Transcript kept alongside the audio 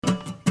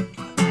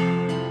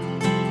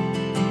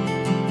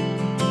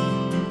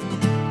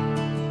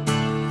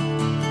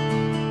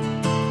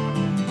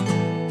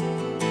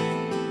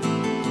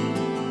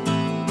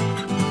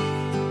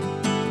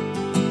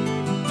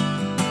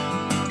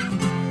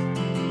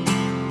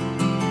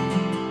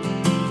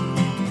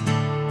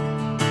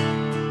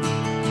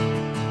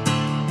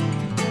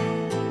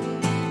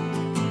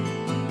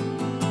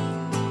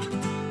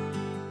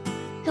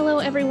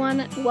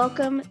everyone.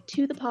 Welcome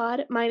to the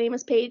pod. My name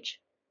is Paige.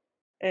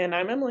 And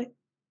I'm Emily.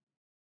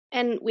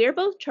 And we're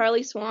both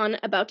Charlie Swan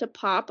about to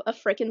pop a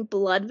frickin'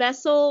 blood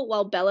vessel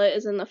while Bella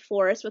is in the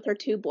forest with her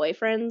two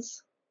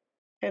boyfriends.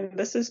 And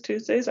this is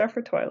Tuesdays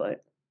After Twilight.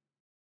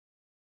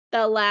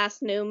 The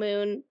last new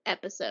moon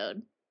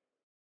episode.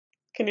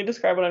 Can you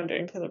describe what I'm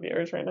doing to the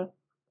viewers right now?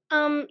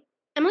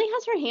 Emily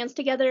has her hands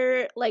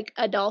together like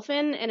a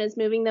dolphin and is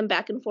moving them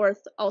back and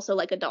forth also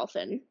like a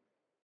dolphin.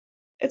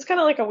 It's kind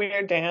of like a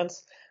weird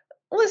dance.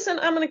 Listen,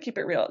 I'm going to keep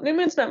it real. New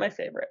Moon's not my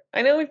favorite.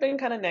 I know we've been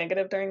kind of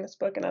negative during this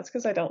book, and that's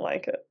because I don't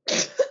like it.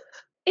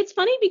 It's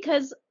funny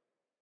because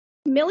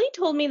Millie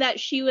told me that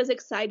she was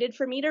excited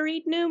for me to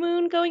read New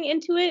Moon going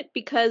into it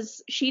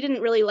because she didn't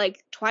really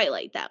like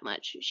Twilight that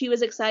much. She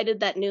was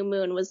excited that New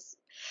Moon was...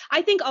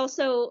 I think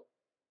also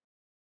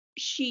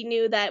she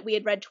knew that we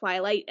had read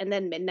Twilight and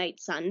then Midnight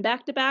Sun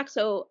back to back,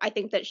 so I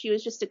think that she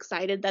was just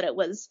excited that it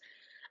was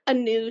a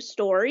new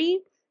story.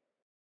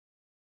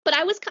 But I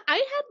had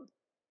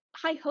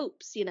high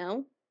hopes, you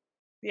know?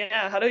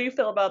 Yeah, how do you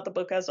feel about the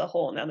book as a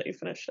whole now that you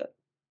finished it?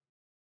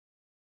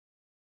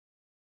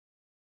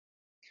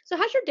 So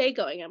how's your day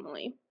going,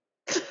 Emily?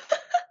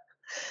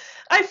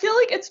 I feel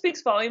like it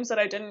speaks volumes that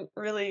I didn't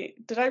really...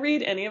 Did I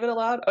read any of it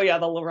aloud? Oh yeah,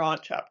 the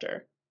Laurent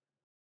chapter.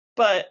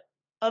 But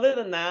other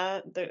than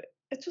that,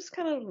 it's just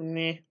kind of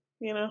meh,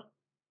 you know?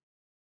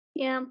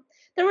 Yeah.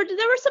 There were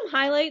some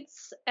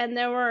highlights and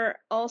there were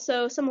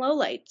also some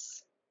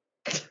lowlights.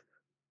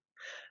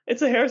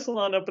 It's a hair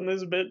salon up in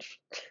this bitch.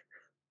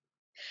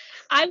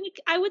 I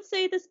would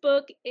say this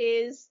book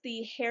is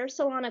the hair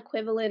salon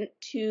equivalent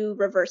to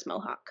Reverse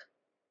Mohawk.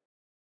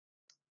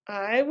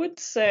 I would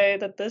say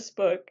that this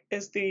book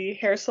is the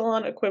hair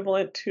salon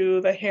equivalent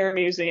to the hair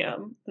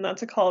museum, and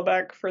that's a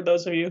callback for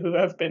those of you who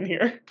have been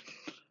here.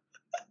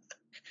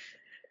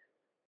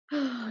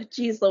 Oh,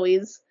 geez,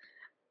 Louise.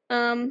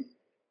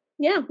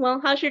 Yeah, well,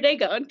 how's your day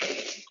going?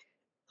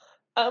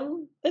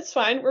 It's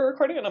fine. We're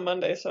recording on a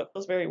Monday, so it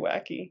feels very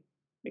wacky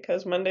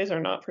because Mondays are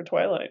not for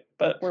Twilight,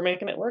 but we're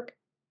making it work.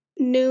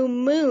 New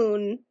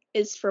Moon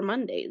is for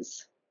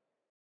Mondays.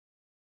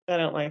 I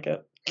don't like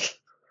it.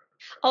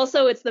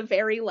 Also, it's the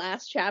very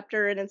last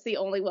chapter, and it's the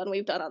only one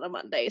we've done on a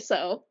Monday,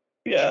 so...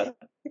 Yeah,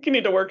 I think you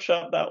need to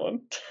workshop that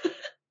one.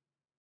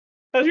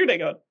 How's your day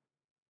going?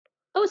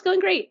 Oh, it's going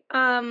great.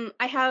 I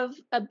have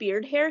a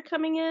beard hair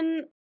coming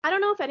in. I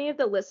don't know if any of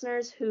the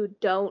listeners who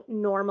don't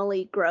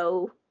normally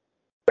grow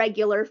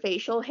regular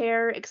facial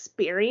hair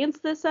experience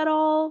this at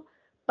all,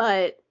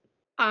 but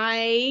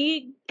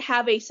I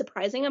have a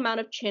surprising amount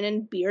of chin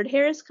and beard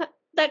hairs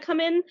that come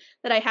in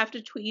that I have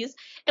to tweeze.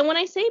 And when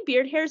I say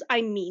beard hairs,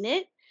 I mean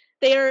it.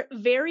 They are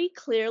very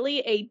clearly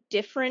a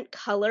different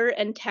color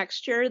and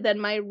texture than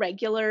my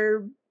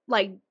regular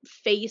like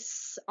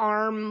face,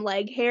 arm,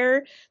 leg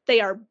hair. They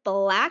are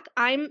black.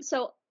 I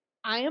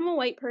am a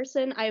white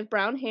person. I have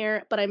brown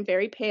hair, but I'm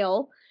very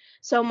pale.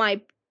 So my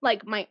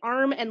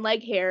arm and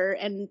leg hair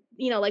and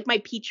like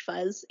my peach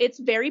fuzz, it's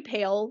very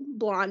pale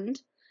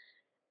blonde.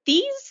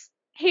 These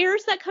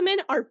hairs that come in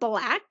are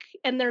black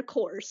and they're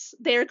coarse.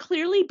 They're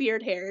clearly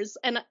beard hairs,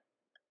 and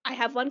I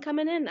have one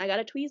coming in. I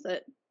gotta tweeze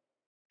it.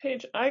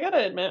 Paige, I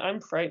gotta admit, I'm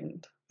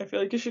frightened. I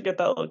feel like you should get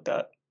that looked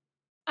at.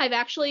 I've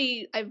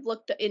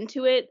looked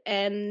into it,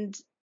 and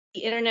the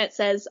internet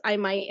says I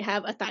might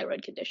have a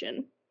thyroid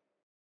condition.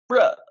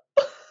 Bruh.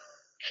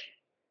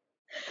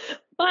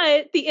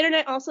 But the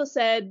internet also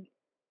said,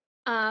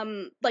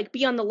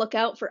 be on the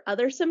lookout for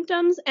other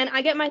symptoms. And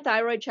I get my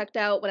thyroid checked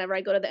out whenever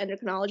I go to the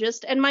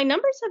endocrinologist, and my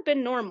numbers have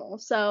been normal.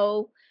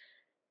 So,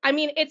 I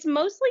mean, it's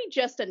mostly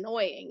just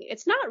annoying.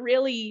 It's not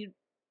really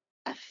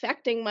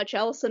affecting much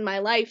else in my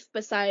life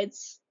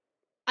besides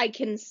I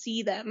can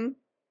see them.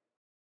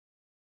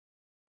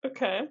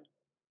 Okay. Do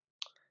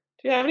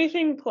you have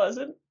anything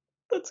pleasant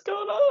that's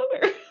going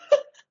on?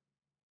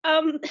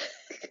 Or?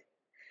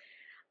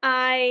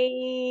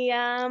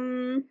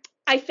 I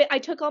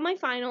took all my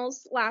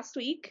finals last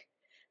week.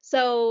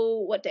 So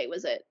what day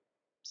was it?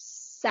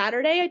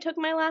 Saturday I took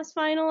my last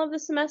final of the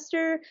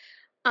semester.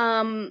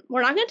 We're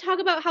not going to talk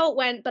about how it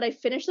went, but I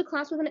finished the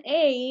class with an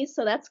A,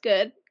 so that's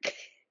good.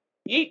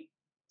 Yeet.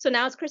 So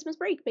now it's Christmas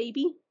break,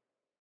 baby.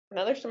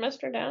 Another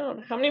semester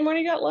down. How many more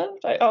you got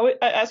left? I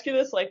ask you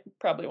this like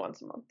probably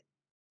once a month.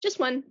 Just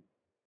one.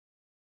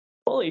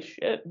 Holy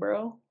shit,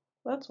 bro.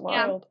 That's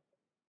wild.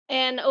 Yeah.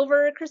 And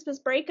over Christmas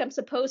break, I'm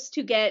supposed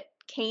to get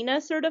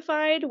CANA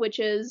certified, which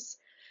is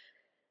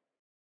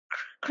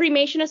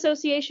Cremation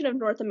Association of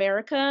North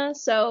America.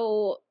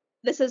 So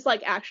this is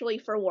like actually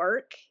for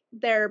work.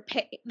 They're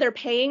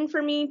paying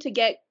for me to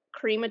get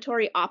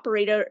crematory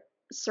operator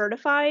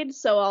certified,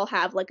 so I'll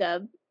have like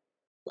a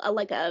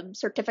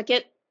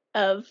certificate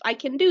of I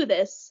can do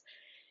this,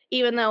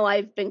 even though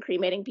I've been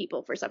cremating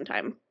people for some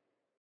time.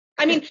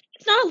 I mean,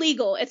 it's not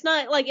illegal. It's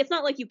not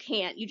like you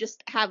can't. You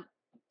just have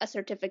a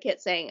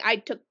certificate saying I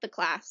took the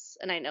class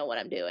and I know what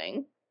I'm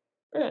doing.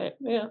 Right,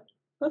 yeah.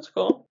 That's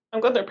cool. I'm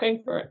glad they're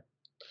paying for it.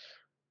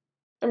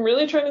 I'm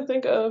really trying to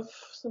think of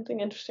something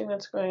interesting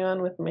that's going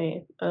on with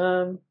me.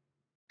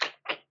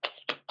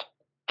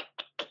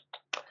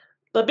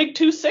 The big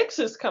 2/6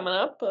 is coming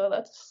up.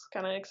 That's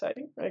kind of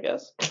exciting, I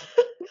guess.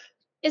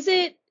 Is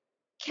it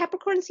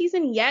Capricorn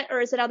season yet, or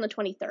is it on the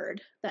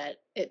 23rd that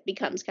it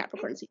becomes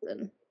Capricorn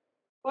season?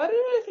 Why did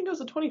I think it was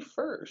the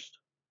 21st?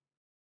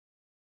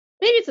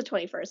 Maybe it's the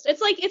 21st.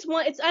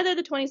 It's either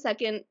the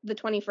 22nd, the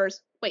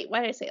 21st. Wait,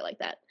 why did I say it like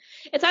that?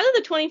 It's either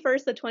the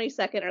 21st, the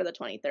 22nd, or the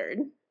 23rd.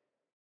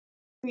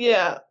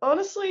 Yeah,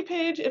 honestly,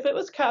 Paige, if it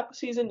was Cap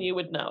season, you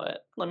would know it.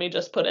 Let me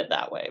just put it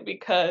that way,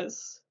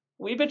 because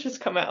we bitches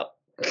come out.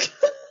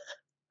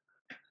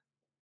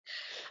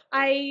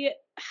 I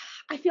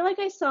feel like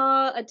I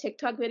saw a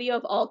TikTok video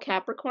of all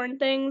Capricorn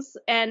things,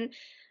 and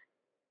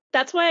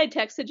that's why I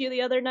texted you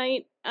the other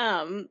night,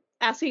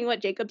 asking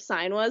what Jacob's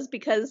sign was,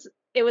 because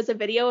it was a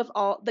video of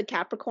all the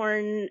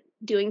Capricorn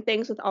doing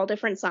things with all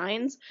different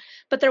signs,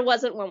 but there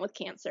wasn't one with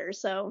Cancer,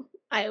 so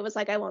I was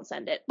like, I won't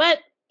send it. But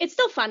it's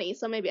still funny,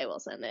 so maybe I will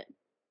send it.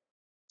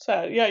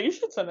 So yeah, you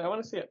should send it. I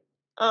want to see it.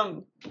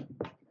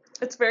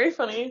 It's very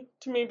funny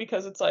to me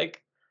because it's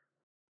like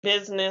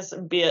business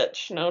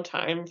bitch, no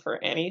time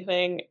for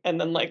anything,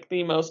 and then like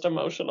the most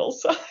emotional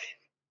side.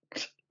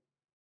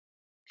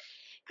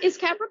 Is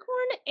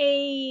Capricorn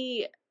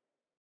a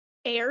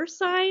air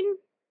sign?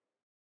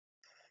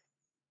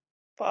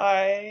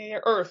 By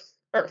Earth.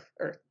 Earth?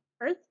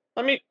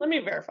 Let me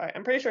verify.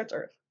 I'm pretty sure it's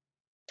Earth.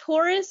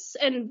 Taurus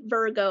and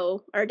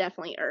Virgo are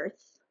definitely Earth,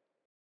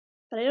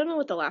 but I don't know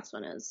what the last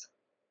one is.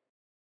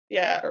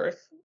 Yeah,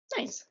 Earth.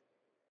 Nice.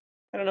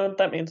 I don't know what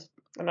that means.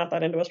 I'm not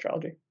that into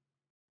astrology.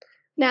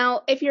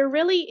 Now, if you're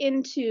really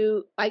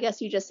into, I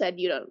guess you just said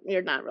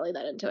you're not really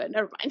that into it.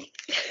 Never mind.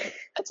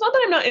 It's not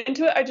that I'm not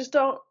into it. I just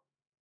don't.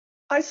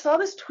 I saw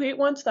this tweet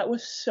once that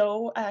was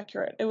so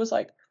accurate. It was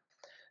like,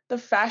 the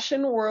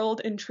fashion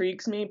world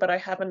intrigues me, but I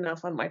have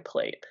enough on my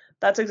plate.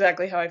 That's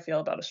exactly how I feel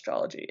about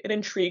astrology. It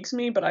intrigues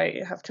me, but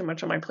I have too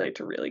much on my plate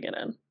to really get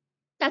in.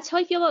 That's how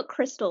I feel about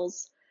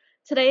crystals.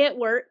 Today at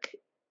work,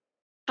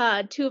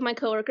 two of my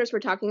coworkers were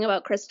talking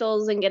about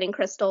crystals and getting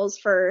crystals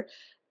for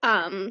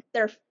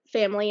their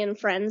family and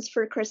friends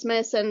for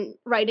Christmas, and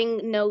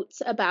writing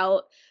notes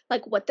about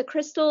like what the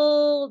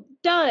crystal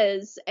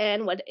does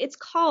and what it's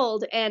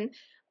called. And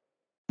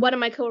one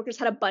of my coworkers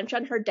had a bunch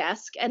on her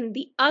desk, and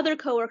the other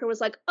coworker was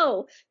like,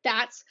 "Oh,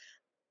 that's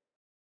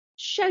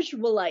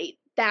Chezbolite,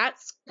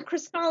 that's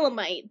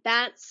crystallamite,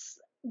 that's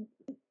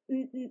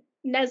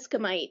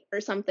Nescamite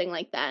or something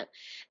like that.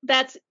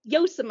 That's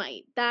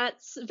Yosemite,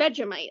 that's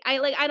Vegemite."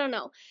 I don't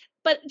know.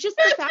 But just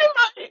the fact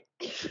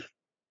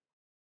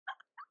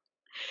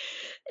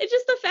it's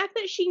just the fact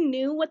that she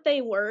knew what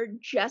they were,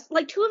 just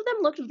like two of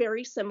them looked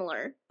very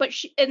similar, but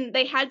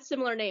they had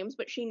similar names,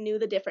 but she knew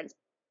the difference.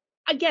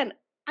 Again,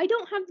 I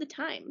don't have the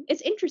time.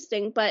 It's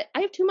interesting, but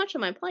I have too much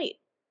on my plate.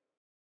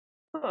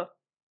 Huh.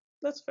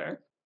 That's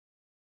fair.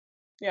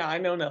 Yeah, I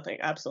know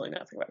absolutely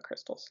nothing about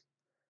crystals.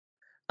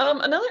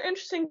 Another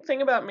interesting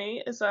thing about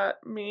me is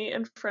that me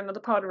and friend of the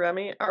pod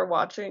Remy are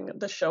watching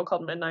the show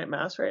called Midnight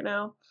Mass right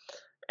now.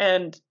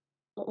 And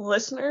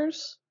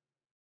listeners,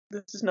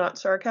 this is not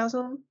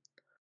sarcasm.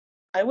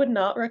 I would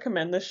not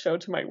recommend this show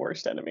to my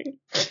worst enemy.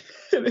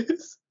 It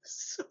is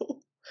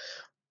so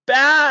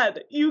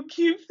bad. You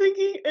keep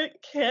thinking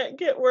it can't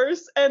get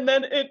worse, and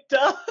then it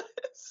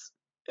does.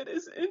 It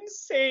is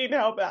insane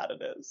how bad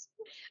it is.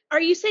 Are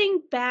you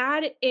saying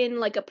bad in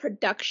like a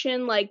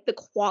production, like the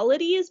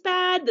quality is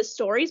bad, the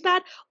story's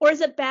bad, or is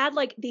it bad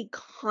like the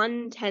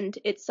content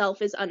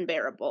itself is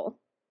unbearable?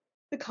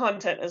 The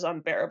content is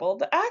unbearable.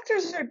 The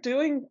actors are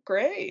doing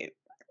great,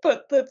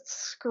 but the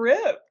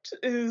script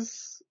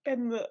is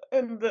and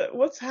the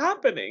what's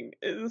happening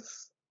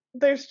is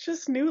there's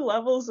just new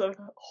levels of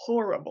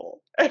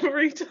horrible.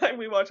 Every time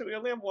we watch it, we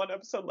only have one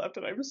episode left,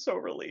 and I'm so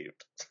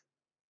relieved.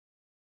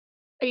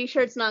 Are you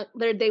sure it's not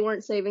they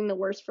weren't saving the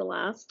worst for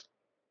last?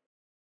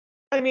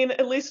 I mean,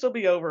 at least it'll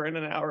be over in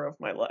an hour of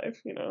my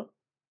life, you know?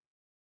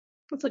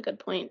 That's a good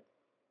point.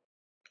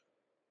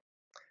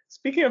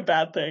 Speaking of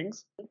bad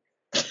things,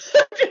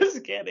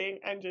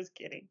 I'm just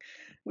kidding.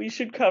 We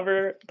should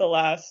cover the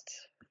last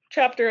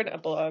chapter and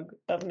epilogue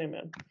of New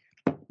Moon.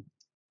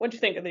 What'd you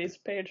think of these,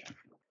 Paige?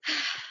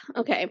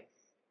 Okay.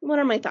 What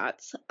are my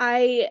thoughts?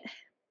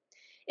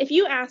 If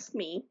you ask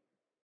me,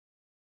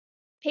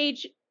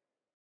 Paige,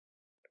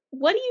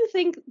 what do you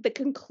think the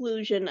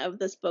conclusion of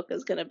this book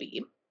is going to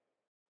be?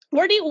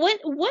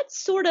 What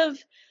sort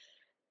of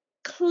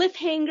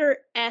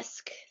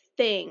cliffhanger-esque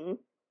thing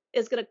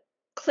is going to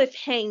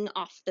cliffhang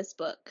off this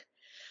book?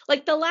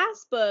 Like the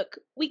last book,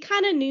 we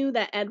kind of knew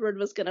that Edward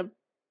was going to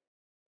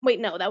wait,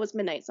 no, that was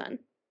Midnight Sun.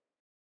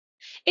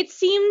 It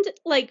seemed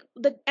like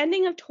the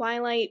ending of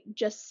Twilight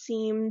just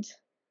seemed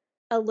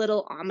a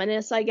little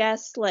ominous, I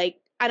guess. Like,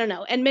 I don't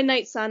know. And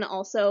Midnight Sun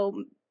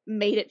also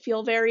made it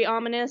feel very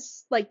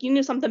ominous. Like, you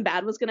knew something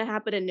bad was going to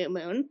happen in New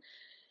Moon.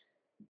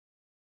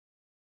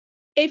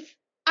 If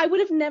I would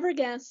have never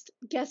guess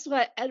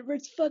what?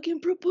 Edward's fucking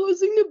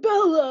proposing to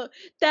Bella.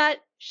 That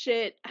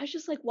shit. I was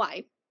just like,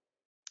 why?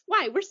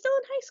 Why? We're still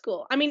in high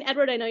school. I mean,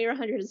 Edward, I know you're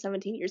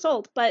 117 years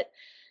old, but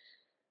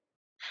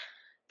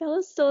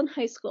Bella's still in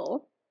high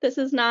school. This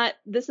is not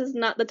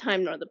the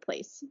time nor the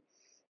place.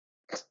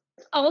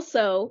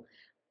 Also,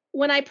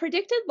 when I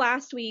predicted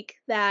last week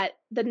that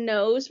the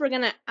no's were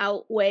going to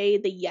outweigh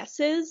the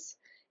yeses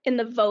in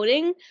the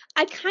voting,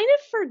 I kind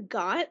of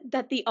forgot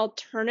that the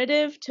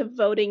alternative to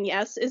voting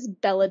yes is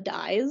Bella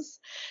dies.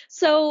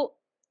 So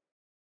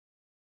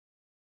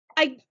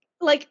I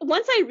like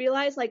once I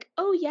realized like,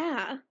 oh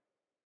yeah,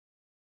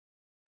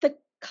 the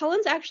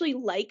Cullens actually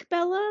like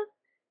Bella.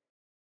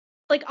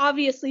 Like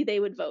obviously they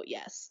would vote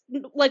yes.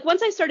 Like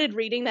once I started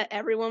reading that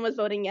everyone was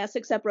voting yes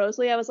except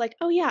Rosalie, I was like,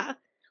 oh yeah.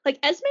 Like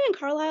Esme and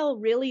Carlisle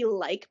really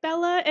like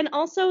Bella, and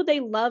also they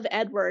love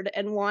Edward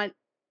and want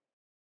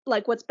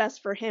like what's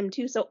best for him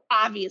too. So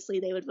obviously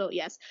they would vote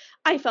yes.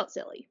 I felt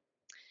silly.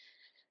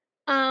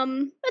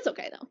 That's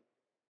okay though.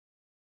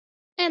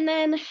 And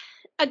then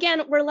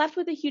again, we're left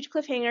with a huge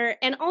cliffhanger,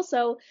 and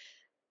also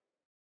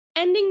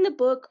ending the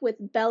book with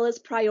Bella's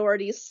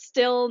priorities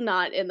still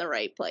not in the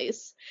right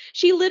place.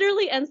 She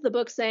literally ends the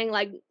book saying,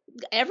 like,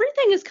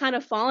 everything is kind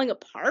of falling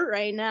apart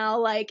right now.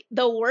 Like,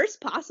 the worst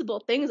possible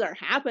things are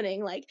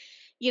happening. Like,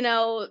 you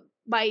know,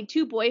 my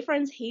two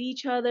boyfriends hate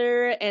each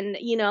other. And,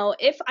 you know,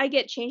 if I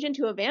get changed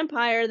into a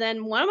vampire,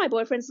 then one of my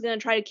boyfriends is going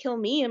to try to kill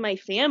me and my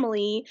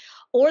family,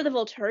 or the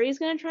Volturi is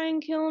going to try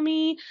and kill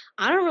me.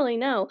 I don't really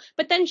know.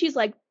 But then she's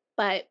like,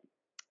 but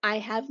I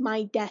have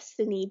my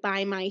destiny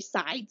by my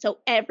side, so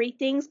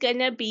everything's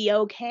gonna be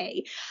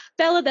okay.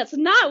 Bella, that's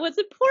not what's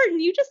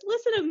important. You just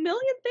listed a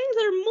million things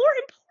that are more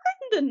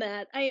important than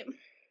that.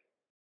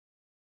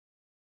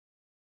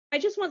 I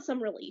just want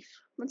some relief.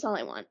 That's all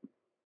I want.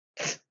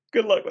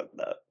 Good luck with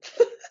that.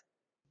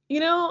 You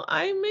know,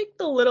 I make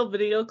the little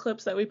video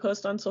clips that we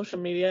post on social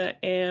media,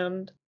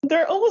 and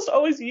they're almost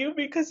always you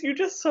because you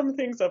just sum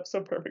things up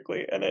so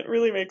perfectly, and it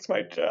really makes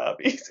my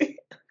job easy.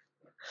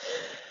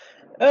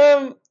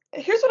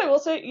 Here's what I will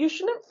say. You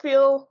shouldn't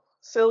feel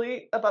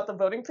silly about the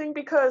voting thing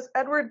because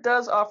Edward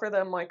does offer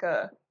them like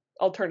a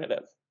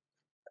alternative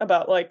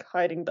about like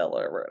hiding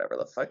Bella or whatever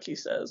the fuck he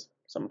says.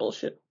 Some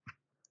bullshit.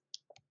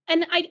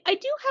 And I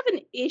do have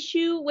an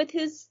issue with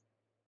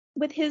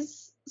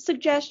his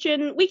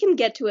suggestion. We can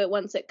get to it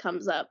once it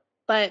comes up,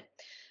 but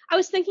I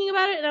was thinking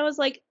about it and I was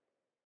like,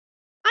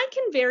 I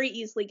can very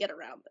easily get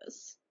around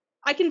this.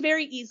 I can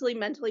very easily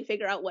mentally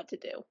figure out what to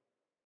do.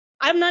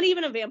 I'm not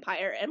even a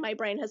vampire, and my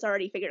brain has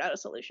already figured out a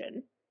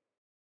solution.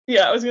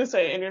 Yeah, I was gonna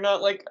say, and you're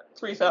not like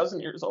 3,000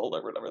 years old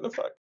or whatever the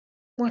fuck.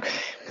 Okay.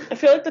 I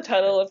feel like the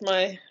title of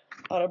my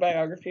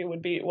autobiography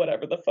would be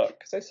whatever the fuck,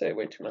 because I say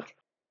way too much.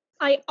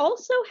 I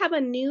also have a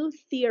new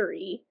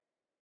theory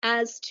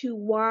as to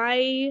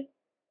why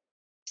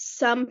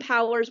some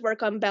powers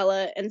work on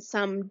Bella and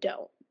some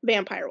don't,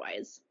 vampire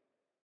wise.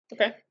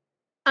 Okay.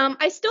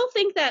 I still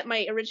think that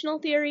my original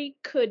theory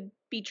could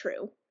be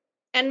true.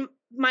 And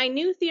my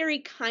new theory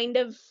kind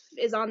of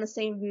is on the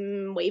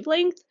same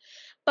wavelength,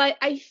 but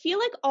I feel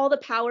like all the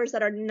powers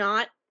that are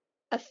not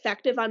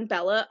effective on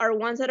Bella are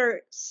ones that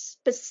are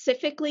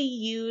specifically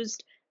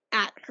used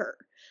at her.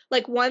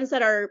 Like ones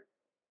that are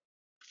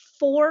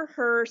for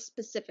her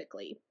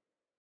specifically.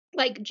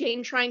 Like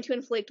Jane trying to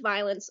inflict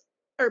violence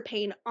or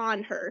pain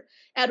on her,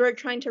 Edward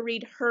trying to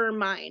read her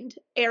mind,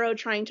 Arrow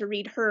trying to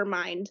read her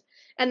mind,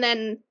 and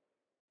then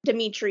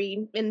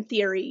Dimitri, in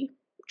theory,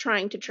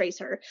 trying to trace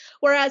her.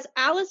 Whereas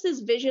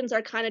Alice's visions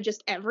are kind of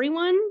just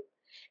everyone,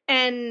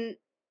 and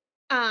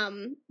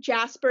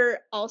Jasper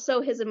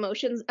also his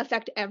emotions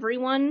affect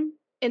everyone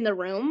in the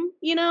room,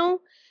 you know?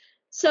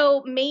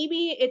 So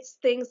maybe it's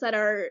things that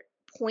are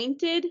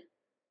pointed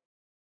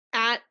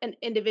at an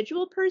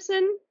individual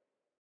person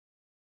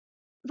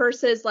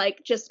versus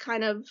like just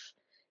kind of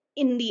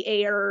in the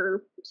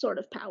air sort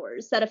of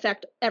powers that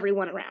affect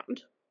everyone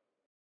around.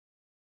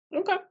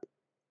 Okay.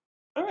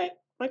 All right.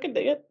 I can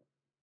dig it.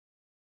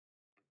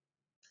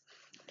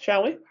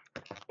 Shall we?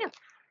 Yeah.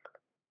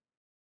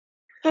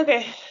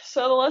 Okay,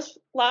 so the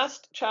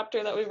last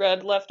chapter that we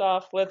read left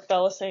off with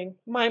Bella saying,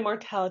 my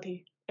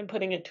mortality, and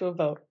putting it to a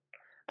vote.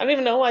 I don't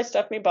even know why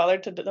Stephanie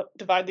bothered to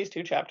divide these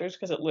two chapters,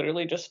 because it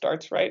literally just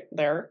starts right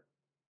there.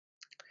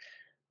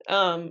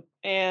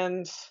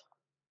 And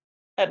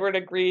Edward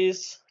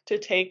agrees to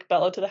take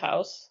Bella to the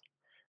house,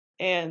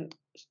 and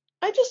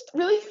I just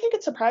really think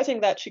it's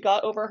surprising that she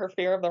got over her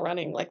fear of the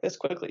running like this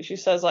quickly. She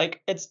says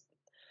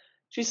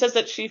she says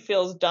that she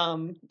feels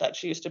dumb that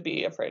she used to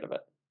be afraid of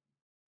it.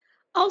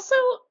 Also,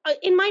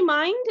 in my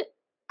mind,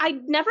 I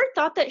never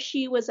thought that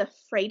she was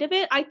afraid of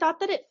it. I thought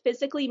that it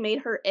physically made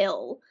her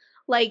ill.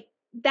 Like,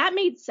 that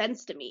made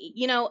sense to me.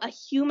 You know, a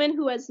human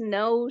who has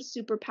no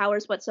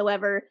superpowers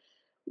whatsoever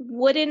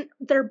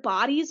their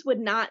bodies would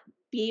not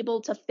be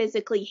able to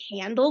physically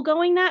handle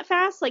going that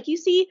fast. Like, you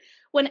see,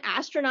 when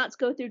astronauts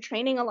go through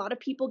training, a lot of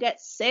people get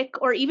sick,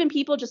 or even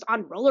people just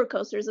on roller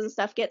coasters and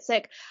stuff get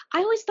sick. I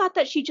always thought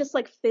that she just,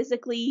 like,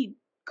 physically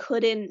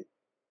couldn't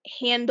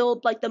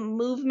handled like the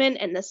movement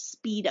and the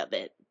speed of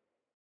it.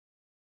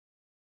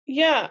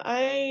 Yeah,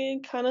 I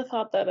kind of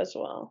thought that as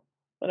well,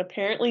 but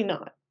apparently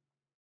not.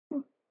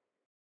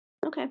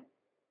 Okay.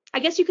 I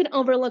guess you can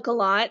overlook a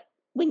lot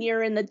when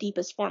you're in the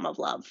deepest form of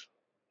love.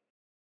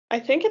 I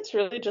think it's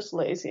really just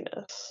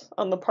laziness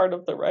on the part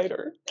of the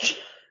writer.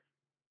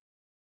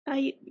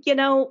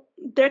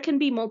 There can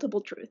be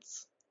multiple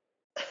truths.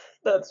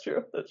 That's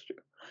true. That's true.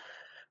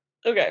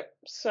 Okay,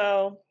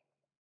 so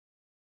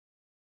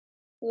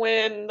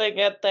when they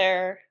get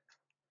there,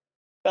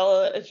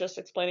 Bella is just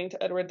explaining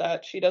to Edward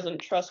that she doesn't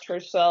trust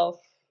herself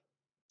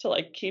to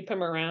like keep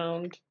him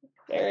around.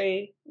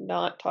 Very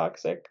not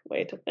toxic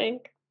way to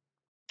think.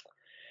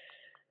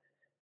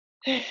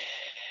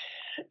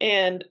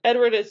 And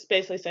Edward is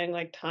basically saying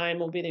like time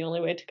will be the only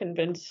way to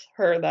convince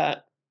her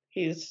that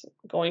he's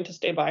going to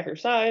stay by her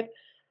side.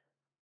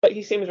 But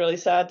he seems really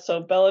sad, so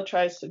Bella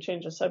tries to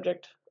change the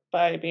subject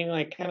by being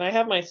like, "Can I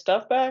have my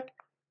stuff back?"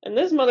 And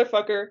this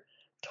motherfucker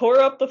tore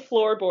up the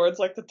floorboards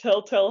like the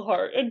Telltale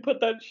Heart and put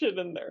that shit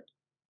in there.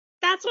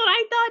 That's what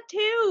I thought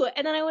too.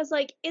 And then I was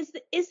like, is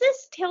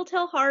this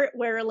Telltale Heart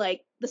where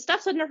like the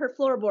stuff's under her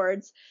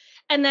floorboards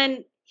and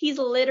then he's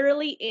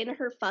literally in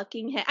her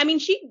fucking head? I mean,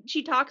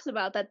 she talks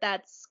about that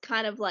that's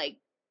kind of like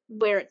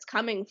where it's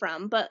coming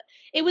from, but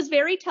it was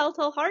very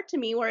Telltale Heart to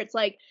me where it's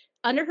like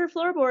under her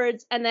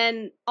floorboards and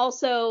then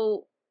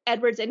also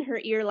Edward's in her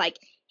ear like,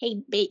 "Hey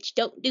bitch,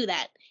 don't do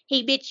that.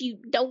 Hey bitch, you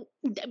don't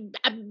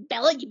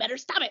Bella, you better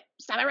stop it.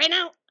 Stop it right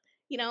now."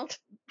 You know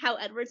how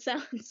Edward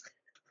sounds.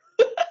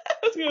 I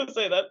was gonna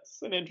say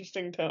that's an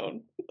interesting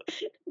tone.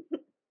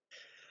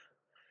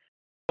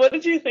 What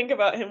did you think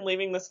about him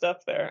leaving the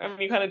stuff there? I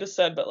mean, you kind of just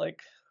said, but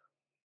like,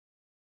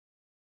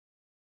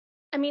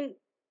 I mean,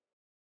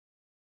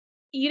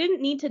 you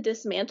didn't need to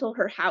dismantle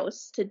her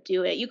house to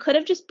do it. You could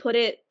have just put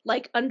it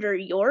like under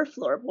your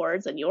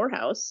floorboards in your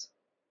house.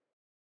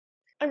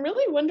 I'm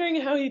really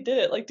wondering how he did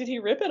it. Like, did he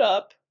rip it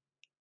up,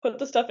 put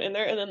the stuff in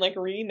there, and then like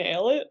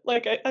re-nail it?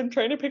 Like, I'm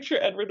trying to picture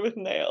Edward with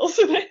nails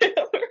and a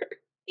hammer.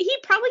 He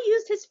probably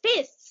used his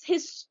fists,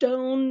 his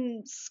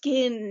stone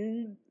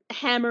skin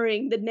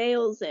hammering the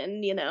nails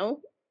in.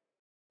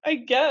 I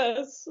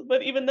guess,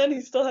 but even then,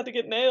 he still had to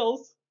get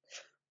nails.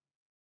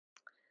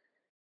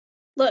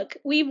 Look,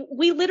 we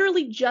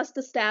literally just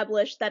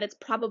established that it's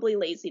probably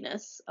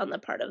laziness on the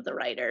part of the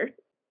writer.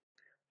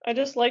 I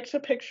just like to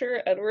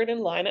picture Edward in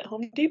line at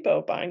Home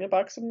Depot buying a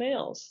box of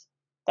nails.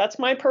 That's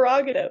my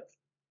prerogative.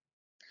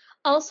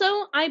 Also,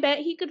 I bet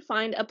he could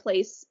find a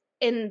place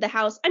in the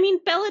house. I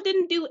mean, Bella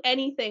didn't do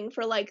anything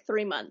for like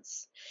 3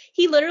 months.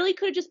 He literally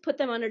could have just put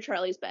them under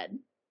Charlie's bed.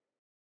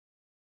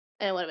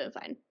 And it would have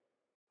been fine.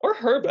 Or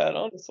her bed,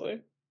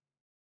 honestly.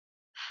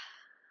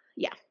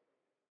 Yeah.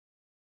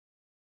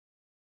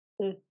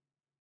 Hmm.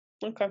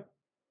 Okay.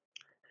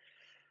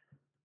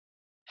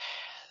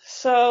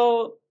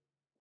 So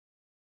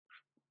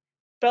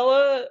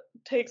Bella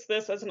takes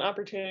this as an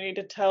opportunity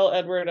to tell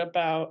Edward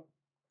about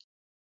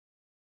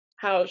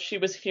how she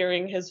was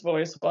hearing his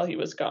voice while he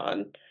was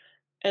gone.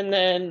 And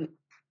then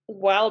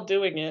while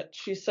doing it,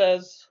 she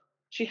says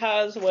she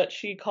has what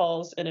she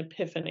calls an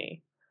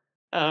epiphany.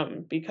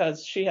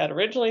 Because she had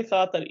originally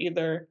thought that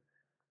either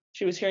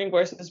she was hearing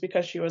voices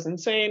because she was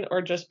insane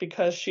or just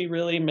because she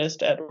really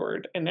missed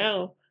Edward. And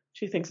now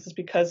she thinks it's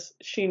because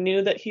she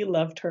knew that he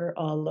loved her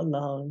all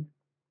along.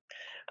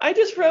 I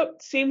just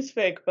wrote seems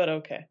fake, but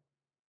okay.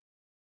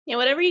 Yeah,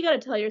 whatever you gotta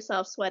tell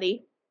yourself,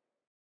 sweaty.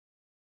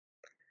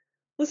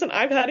 Listen,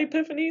 I've had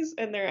epiphanies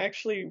and they're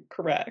actually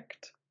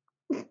correct.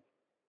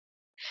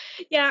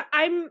 Yeah,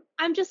 I'm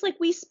just like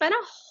we spent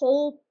a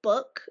whole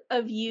book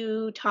of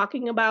you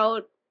talking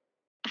about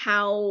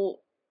how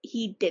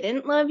he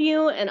didn't love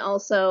you and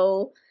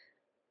also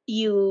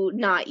you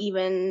not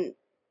even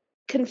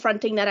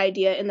confronting that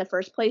idea in the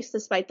first place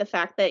despite the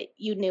fact that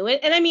you knew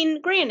it. And I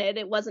mean, granted,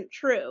 it wasn't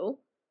true,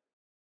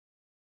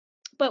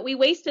 but we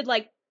wasted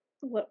like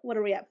what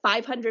are we at?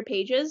 500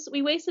 pages.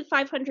 We wasted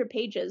 500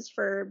 pages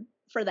for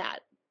that.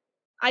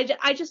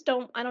 I just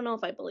don't know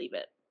if I believe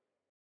it.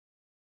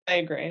 I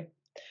agree.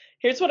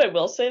 Here's what I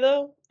will say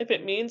though, if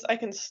it means I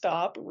can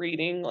stop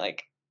reading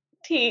like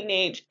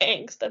teenage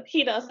angst of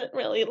he doesn't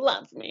really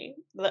love me,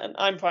 then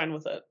I'm fine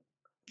with it.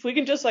 If we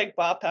can just like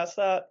bypass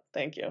that,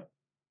 thank you.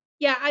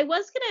 Yeah, I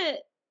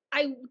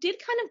did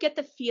kind of get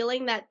the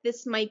feeling that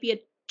this might be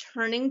a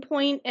turning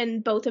point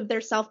in both of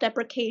their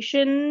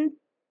self-deprecation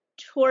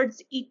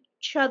towards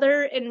each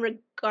other in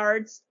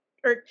regards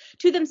or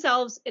to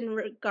themselves in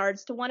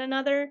regards to one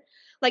another.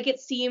 Like it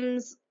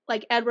seems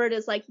like Edward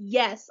is like,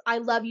 "Yes, I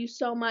love you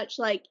so much."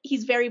 Like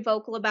he's very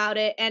vocal about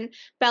it and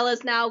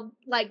Bella's now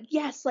like,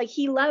 "Yes, like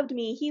he loved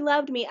me. He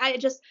loved me." I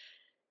just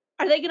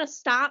are they going to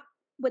stop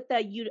with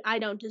the you I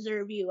don't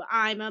deserve you.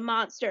 I'm a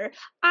monster.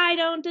 I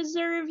don't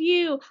deserve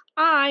you.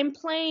 I'm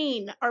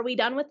plain. Are we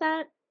done with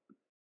that?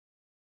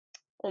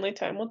 Only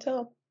time will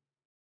tell.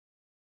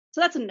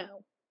 So that's a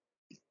no.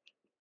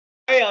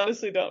 I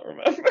honestly don't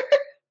remember.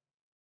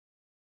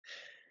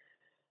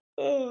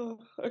 Oh,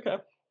 okay.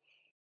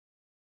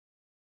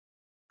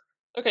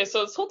 Okay,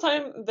 so this whole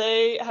time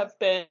they have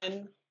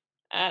been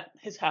at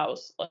his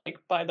house, like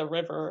by the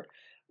river.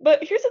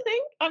 But here's the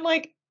thing, I'm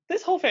like,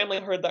 this whole family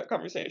heard that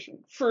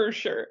conversation for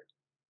sure.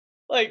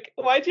 Like,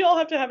 why'd you all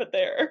have to have it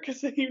there?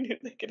 Because you knew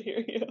they could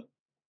hear you.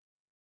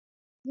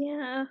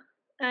 Yeah.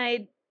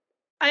 I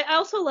I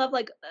also love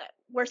like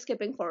we're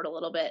skipping forward a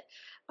little bit.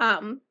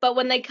 But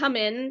when they come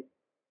in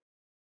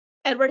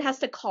Edward has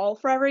to call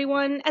for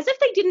everyone as if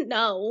they didn't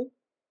know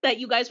that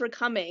you guys were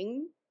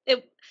coming.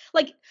 It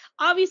like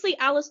obviously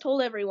Alice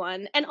told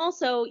everyone, and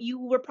also you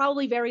were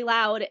probably very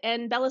loud,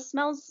 and Bella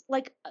smells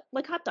like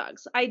hot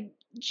dogs.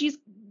 She's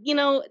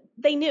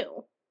they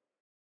knew.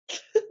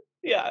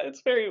 Yeah,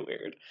 it's very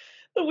weird.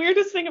 The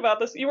weirdest thing about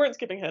this, you weren't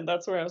skipping ahead,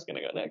 that's where I was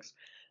gonna go next.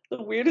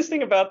 The weirdest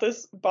thing about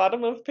this,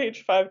 bottom of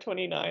page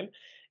 529,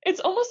 it's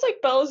almost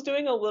like Bella's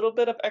doing a little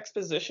bit of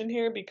exposition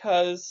here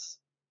because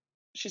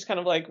she's kind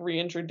of like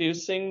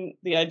reintroducing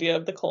the idea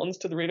of the Cullens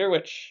to the reader,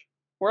 which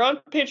we're on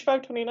page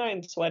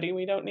 529, sweaty,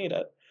 we don't need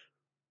it.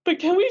 But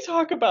can we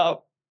talk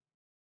about,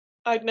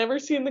 I'd never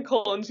seen the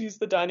Cullens use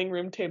the dining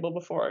room table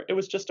before. It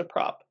was just a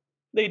prop.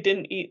 They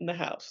didn't eat in the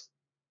house.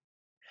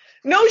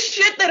 No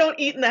shit, they don't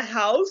eat in the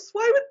house.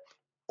 What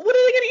are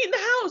they gonna eat in the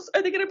house?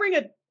 Are they gonna bring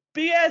a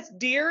big ass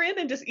deer in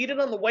and just eat it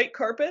on the white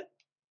carpet?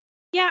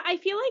 Yeah, I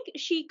feel like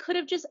she could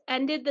have just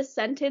ended the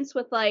sentence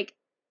with like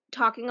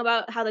talking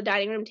about how the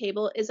dining room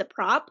table is a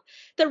prop.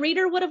 The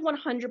reader would have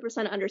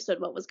 100% understood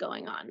what was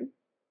going on.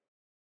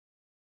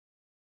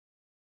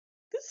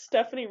 This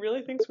Stephanie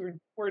really thinks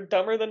we're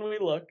dumber than we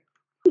look.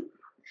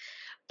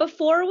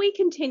 Before we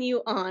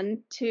continue on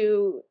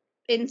to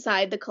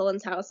inside the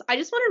Cullens house, I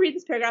just want to read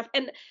this paragraph,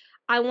 and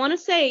I want to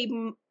say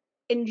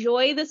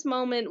enjoy this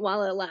moment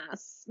while it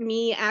lasts.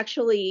 Me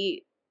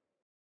actually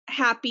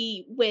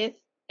happy with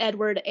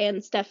Edward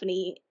and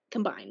Stephanie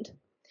combined.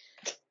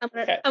 I'm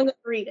gonna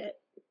read it.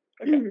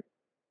 Okay.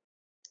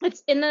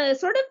 It's in the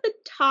sort of the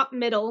top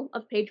middle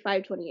of page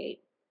 528.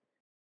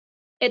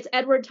 It's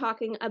Edward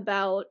talking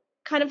about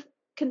kind of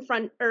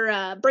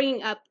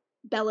bringing up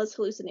Bella's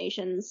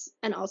hallucinations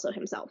and also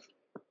himself.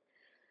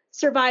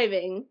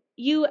 Surviving,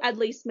 you at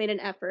least made an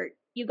effort.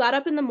 You got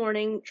up in the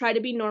morning, tried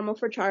to be normal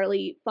for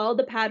Charlie, followed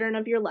the pattern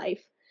of your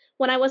life.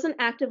 When I wasn't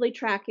actively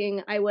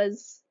tracking, I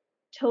was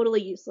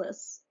totally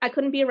useless. I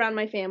couldn't be around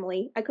my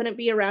family. I couldn't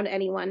be around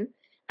anyone.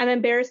 I'm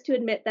embarrassed to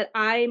admit that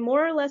I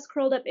more or less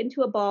curled up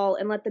into a ball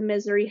and let the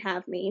misery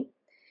have me.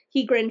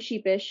 He grinned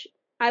sheepish.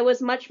 I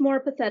was much more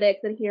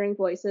pathetic than hearing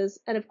voices,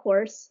 and of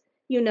course,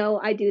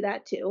 I do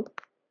that too.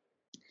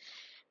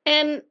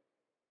 And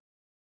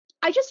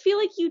I just feel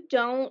like you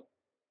don't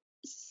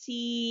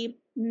see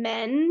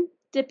men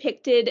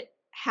depicted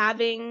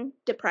having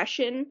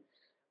depression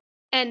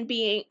and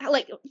being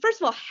like,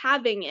 first of all,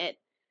 having it,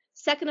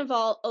 second of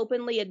all,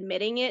 openly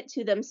admitting it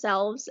to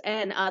themselves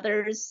and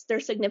others, their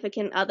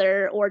significant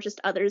other, or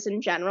just others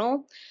in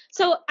general.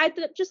 So I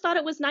just thought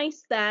it was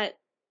nice that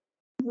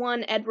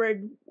one,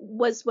 Edward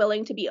was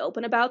willing to be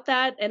open about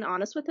that and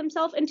honest with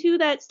himself, and two,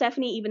 that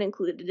Stephanie even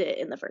included it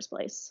in the first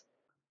place.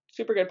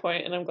 Super good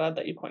point, and I'm glad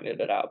that you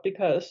pointed it out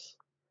because,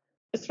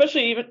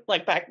 especially even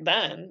like back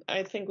then,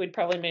 I think we'd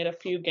probably made a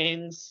few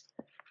gains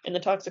in the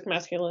toxic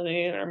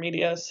masculinity in our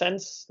media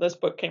since this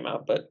book came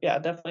out, but yeah,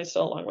 definitely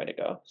still a long way to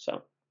go.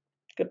 So,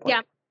 good point.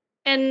 Yeah,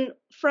 and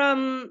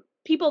from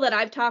people that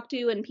I've talked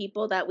to and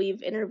people that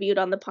we've interviewed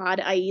on the pod,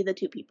 i.e. the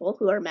two people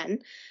who are men,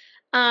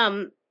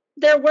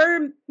 there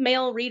were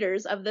male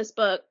readers of this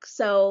book,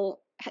 so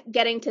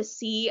getting to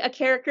see a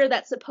character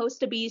that's supposed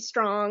to be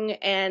strong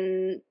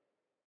and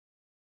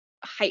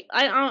I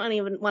don't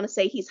even want to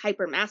say he's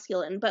hyper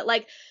masculine, but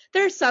like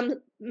there's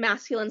some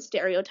masculine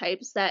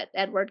stereotypes that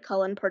Edward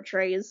Cullen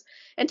portrays,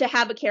 and to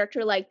have a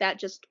character like that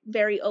just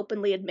very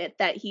openly admit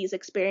that he's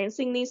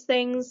experiencing these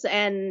things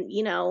and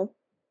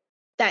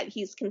that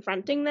he's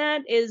confronting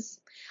that is,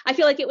 I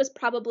feel like it was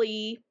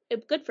probably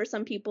good for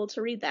some people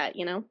to read that.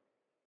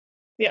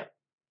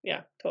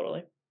 Yeah,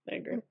 totally. I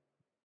agree.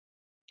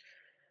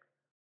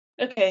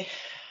 Okay,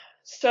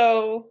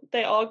 so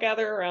they all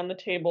gather around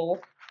the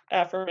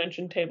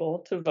aforementioned table,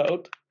 to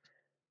vote.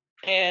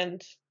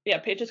 And yeah,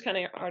 Paige has kind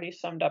of already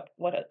summed up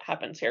what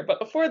happens here. But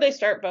before they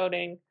start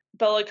voting,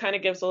 Bella kind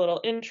of gives a little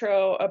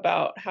intro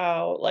about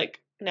how, like,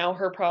 now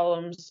her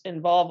problems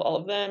involve all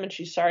of them, and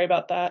she's sorry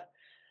about that.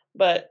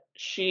 But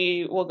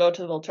she will go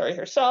to the Volturi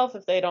herself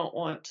if they don't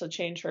want to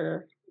change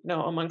her,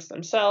 amongst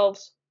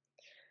themselves.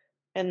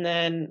 And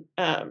then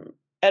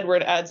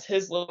Edward adds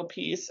his little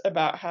piece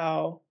about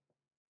how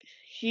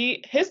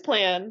his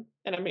plan,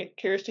 and I'm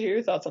curious to hear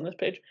your thoughts on this,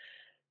 Paige,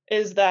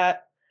 is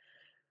that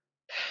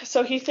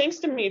so he thinks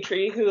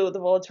Dimitri, who the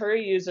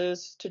Volturi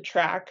uses to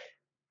track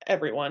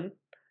everyone,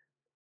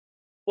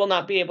 will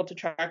not be able to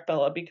track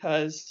Bella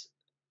because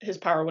his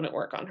power wouldn't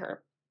work on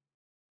her.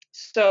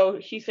 So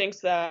he thinks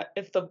that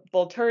if the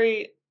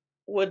Volturi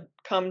would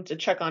come to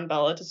check on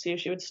Bella to see if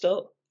she was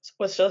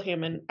still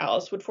human,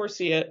 Alice would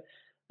foresee it,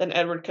 then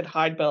Edward could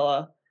hide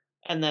Bella,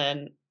 and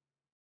then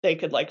they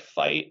could like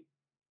fight.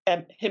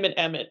 Him and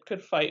Emmett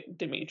could fight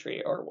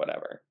Dimitri or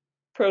whatever.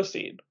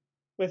 Proceed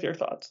with your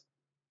thoughts.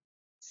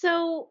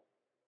 So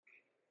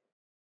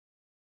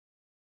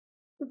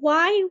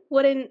why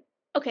wouldn't,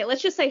 okay,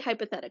 let's just say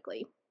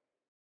hypothetically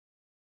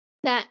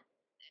that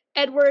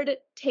Edward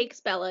takes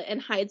Bella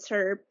and hides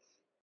her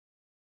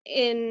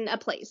in a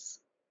place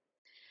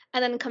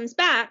and then comes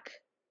back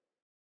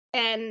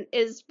and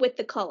is with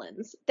the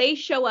Cullens. They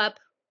show up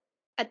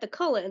at the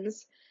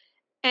Cullens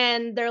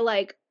and they're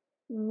like,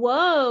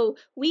 whoa,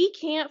 we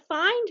can't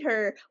find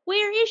her.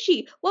 Where is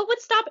she? What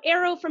would stop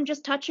Arrow from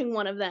just touching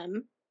one of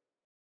them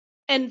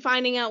and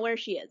finding out where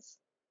she is?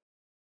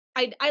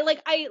 I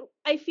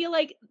feel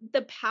like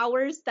the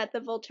powers that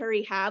the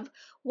Volturi have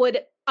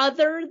would,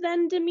 other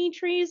than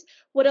Dimitri's,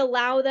 would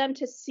allow them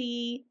to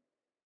see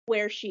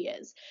where she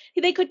is.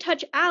 They could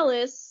touch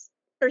Alice,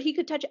 or he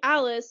could touch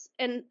Alice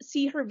and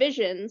see her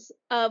visions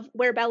of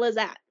where Bella's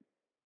at.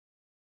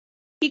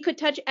 He could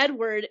touch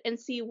Edward and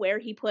see where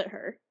he put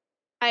her.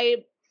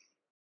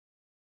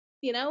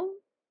 You know?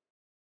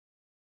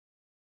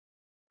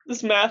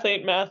 This math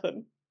ain't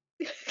mathin'.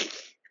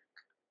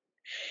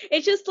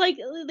 It's just like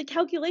the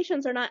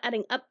calculations are not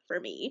adding up for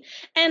me.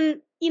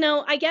 And,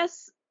 I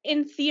guess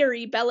in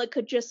theory, Bella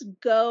could just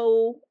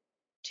go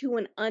to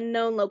an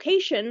unknown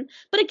location.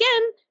 But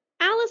again,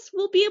 Alice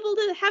will be able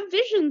to have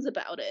visions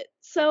about it.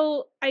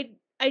 So I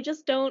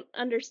just don't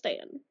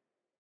understand.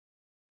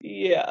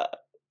 Yeah.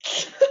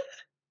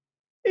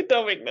 It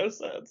don't make no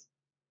sense.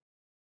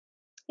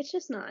 It's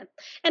just not.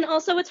 And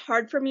also it's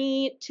hard for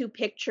me to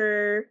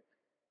picture,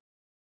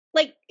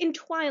 like in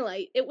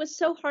Twilight, it was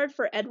so hard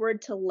for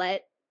Edward to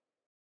let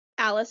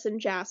Alice and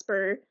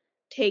Jasper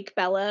take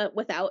Bella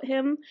without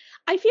him.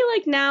 I feel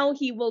like now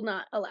he will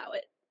not allow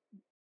it.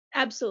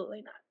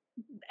 Absolutely not.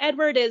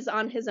 Edward is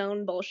on his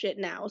own bullshit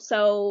now,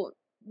 so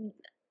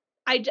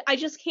I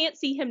just can't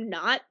see him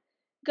not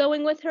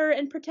going with her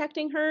and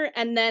protecting her,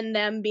 and then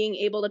them being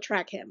able to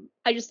track him.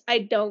 I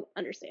don't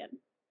understand.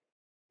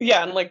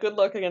 Yeah, and like good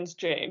luck against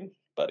Jane,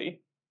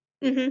 buddy.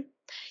 Mm-hmm.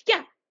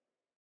 Yeah.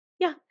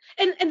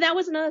 And that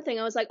was another thing.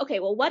 I was like, okay,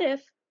 well, what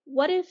if,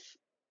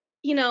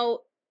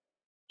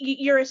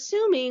 you're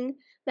assuming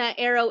that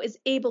Arrow is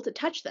able to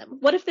touch them.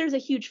 What if there's a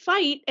huge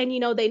fight and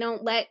they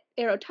don't let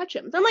Arrow touch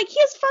him? I'm like, he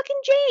has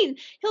fucking Jane.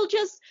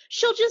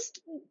 She'll just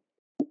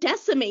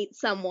decimate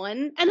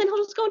someone and then he'll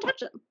just go and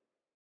touch them.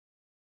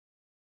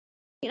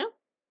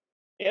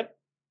 Yep.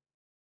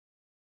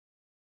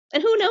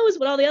 And who knows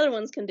what all the other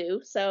ones can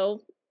do,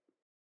 so.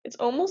 It's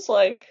almost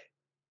like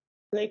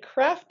they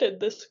crafted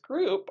this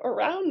group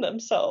around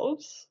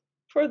themselves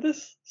for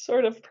this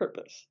sort of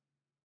purpose.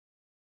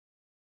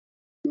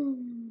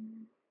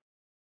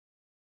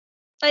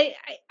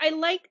 I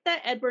like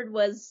that Edward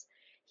was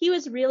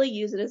really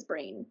using his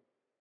brain.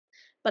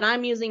 But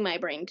I'm using my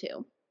brain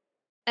too.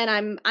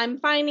 And I'm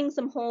finding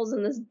some holes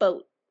in this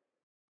boat.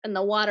 And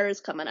the water is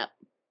coming up.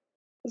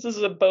 This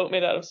is a boat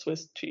made out of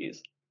Swiss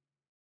cheese.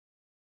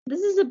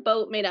 This is a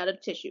boat made out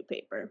of tissue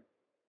paper.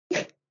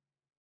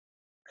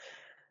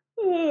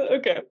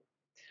 Okay.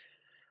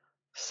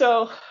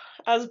 So,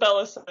 as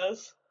Bella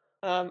says,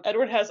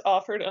 Edward has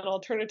offered an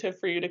alternative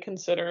for you to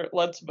consider.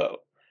 Let's vote.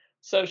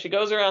 So she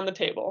goes around the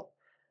table.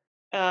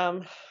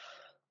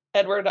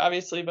 Edward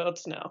obviously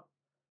votes no.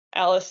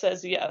 Alice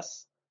says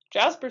yes.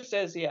 Jasper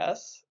says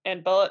yes,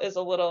 and Bella is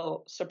a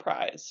little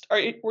surprised.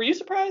 Were you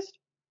surprised?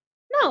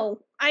 No,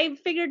 I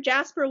figured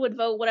Jasper would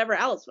vote whatever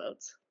Alice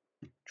votes.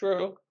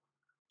 True.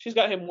 She's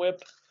got him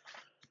whipped.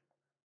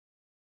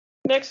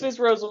 Next is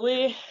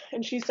Rosalie,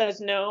 and she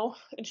says no,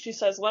 and she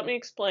says, let me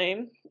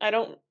explain. I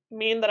don't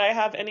mean that I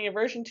have any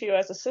aversion to you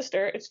as a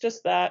sister. It's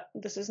just that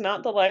this is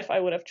not the life I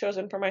would have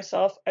chosen for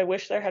myself. I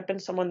wish there had been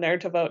someone there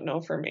to vote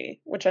no for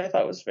me, which I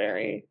thought was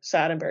very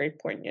sad and very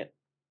poignant.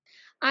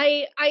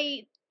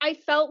 I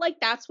felt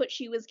like that's what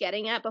she was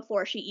getting at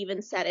before she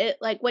even said it.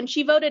 Like when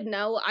she voted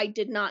no, I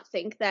did not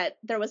think that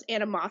there was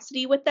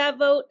animosity with that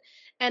vote.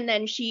 And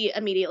then she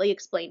immediately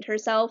explained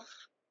herself.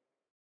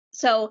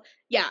 So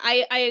yeah,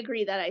 I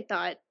agree that I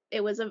thought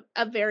it was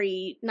a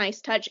very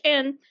nice touch.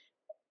 And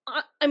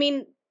I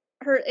mean,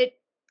 it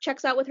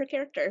checks out with her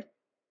character.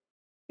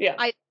 Yeah.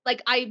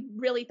 I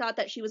really thought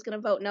that she was going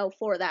to vote no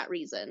for that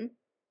reason.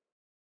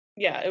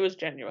 Yeah, it was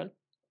genuine.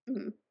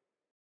 Mm-hmm.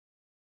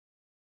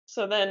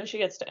 So then she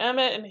gets to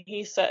Emmett, and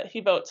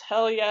he votes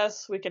hell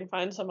yes. We can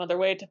find some other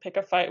way to pick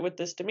a fight with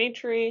this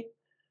Dimitri.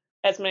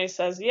 Esme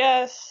says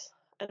yes,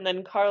 and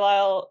then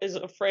Carlisle is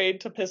afraid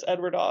to piss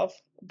Edward off,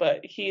 but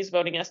he's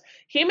voting yes.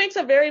 He makes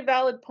a very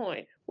valid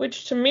point,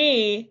 which to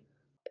me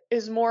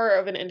is more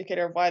of an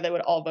indicator of why they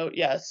would all vote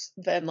yes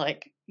than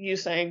like you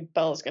saying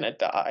Bella's gonna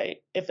die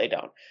if they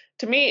don't.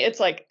 To me, it's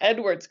like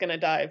Edward's gonna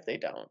die if they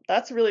don't.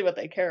 That's really what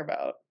they care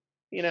about,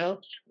 you know?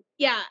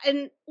 Yeah,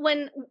 and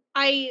when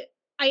I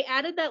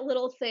added that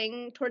little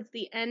thing towards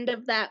the end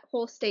of that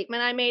whole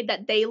statement I made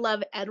that they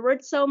love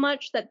Edward so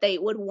much that they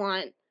would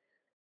want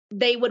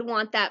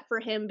that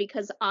for him,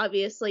 because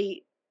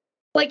obviously,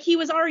 like he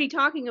was already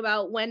talking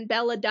about when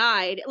Bella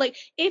died, like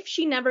if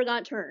she never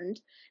got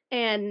turned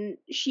and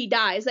she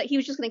dies, that he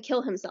was just going to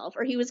kill himself,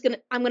 or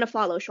I'm going to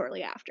follow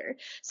shortly after.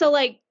 So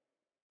like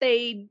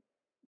they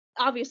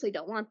obviously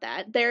don't want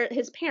that. They're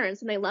his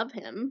parents and they love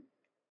him.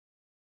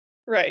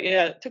 Right,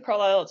 yeah. To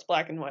Carlisle, it's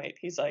black and white.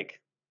 He's like,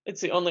 it's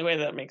the only way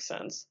that makes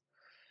sense.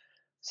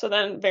 So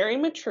then, very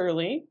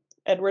maturely,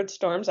 Edward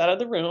storms out of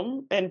the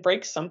room and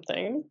breaks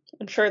something.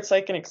 I'm sure it's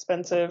like an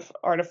expensive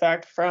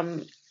artifact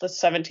from the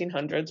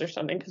 1700s or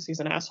something, because he's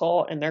an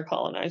asshole and they're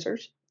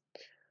colonizers.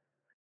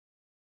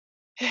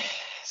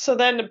 So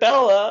then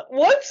Bella,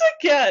 once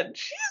again,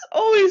 she's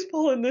always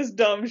pulling this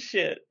dumb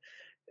shit.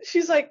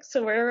 She's like,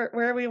 so where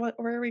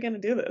are we gonna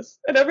do this?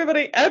 And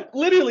everybody,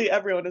 literally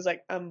everyone is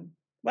like,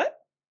 what?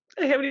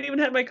 I haven't even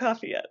had my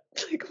coffee yet.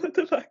 Like, what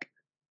the fuck?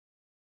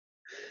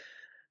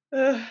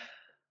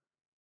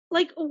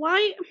 Like,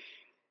 why?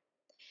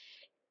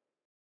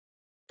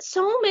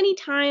 So many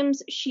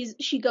times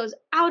she goes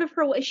out of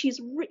her way.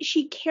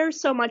 She cares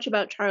so much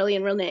about Charlie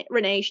and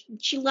Renee.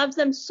 She loves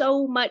them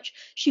so much.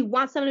 She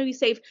wants them to be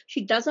safe.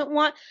 She doesn't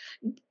want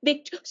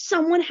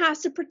someone has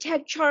to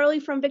protect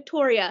Charlie from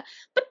Victoria.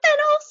 But then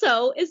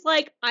also is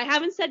like, I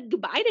haven't said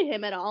goodbye to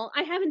him at all.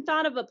 I haven't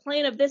thought of a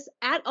plan of this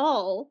at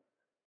all.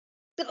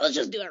 So let's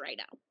just do it right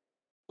now.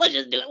 Let's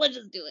just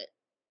do it.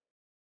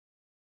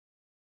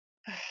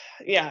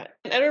 Yeah,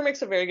 and Edward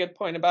makes a very good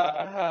point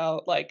about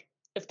how, like,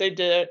 if they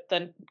did it,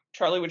 then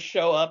Charlie would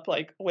show up,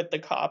 like, with the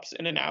cops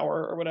in an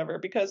hour or whatever,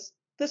 because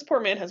this poor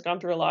man has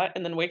gone through a lot,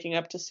 and then waking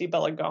up to see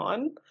Bella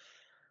gone.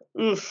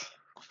 Oof.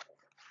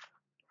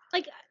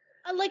 Like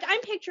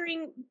I'm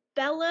picturing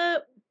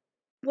Bella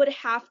would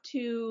have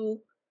to.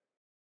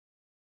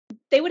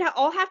 They would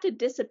all have to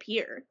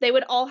disappear. They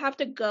would all have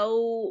to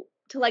go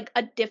to like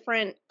a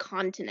different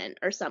continent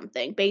or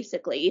something,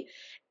 basically.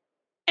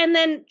 And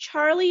then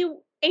Charlie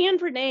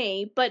and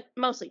Renee, but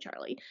mostly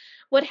Charlie,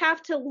 would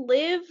have to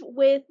live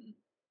with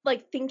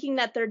like thinking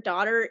that their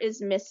daughter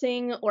is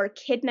missing or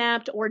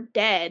kidnapped or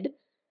dead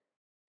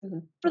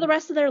for the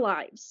rest of their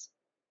lives.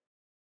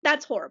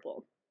 That's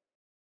horrible.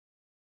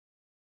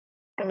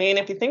 I mean,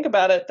 if you think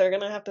about it, they're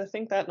going to have to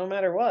think that no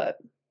matter what.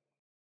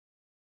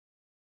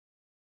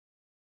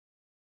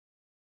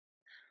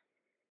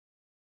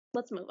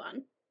 Let's move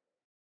on.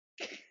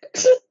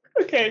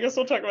 Okay, I guess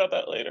we'll talk about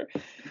that later.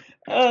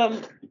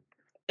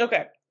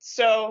 Okay,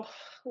 so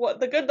what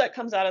the good that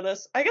comes out of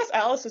this, I guess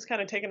Alice is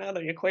kind of taken out of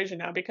the equation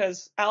now,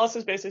 because Alice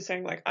is basically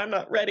saying, like, I'm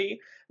not ready,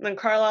 and then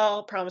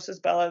Carlisle promises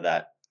Bella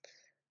that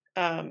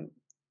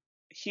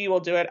he will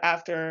do it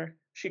after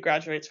she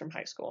graduates from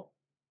high school.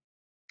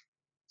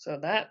 So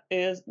that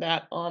is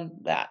that on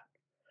that.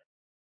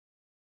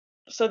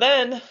 So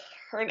then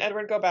her and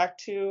Edward go back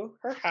to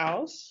her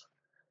house,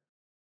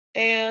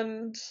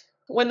 and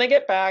when they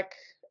get back,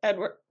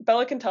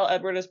 Bella can tell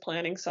Edward is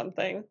planning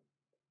something,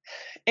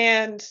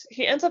 and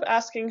he ends up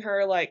asking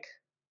her, like,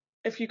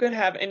 if you could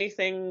have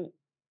anything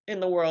in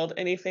the world,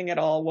 anything at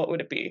all, what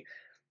would it be?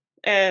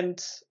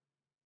 And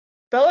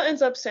Bella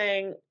ends up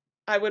saying,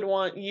 I would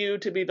want you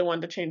to be the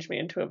one to change me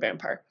into a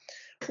vampire.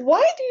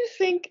 Why do you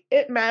think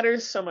it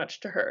matters so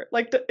much to her?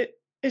 Like,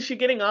 is she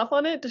getting off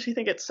on it? Does she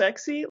think it's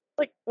sexy?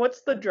 Like,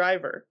 what's the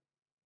driver?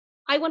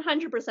 I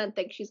 100%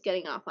 think she's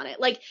getting off on it.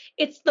 Like,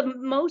 it's the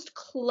most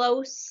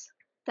close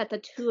that the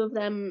two of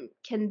them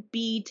can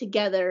be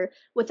together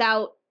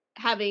without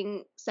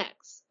having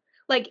sex.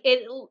 Like,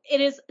 it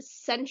is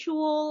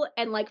sensual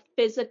and like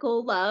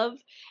physical love,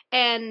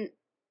 and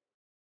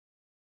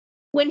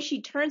when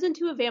she turns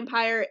into a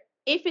vampire,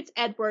 if it's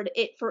Edward,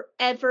 it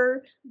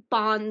forever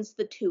bonds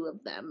the two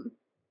of them.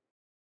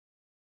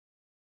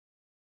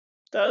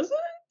 Does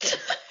it?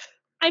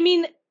 I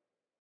mean,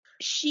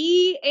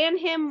 she and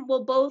him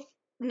will both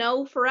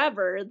know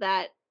forever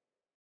that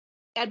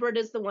Edward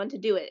is the one to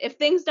do it. If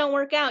things don't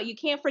work out, you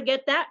can't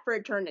forget that for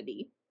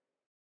eternity.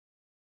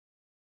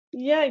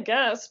 Yeah, I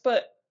guess,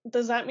 but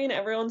does that mean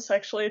everyone's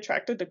sexually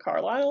attracted to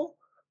Carlisle?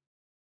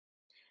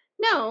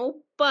 No,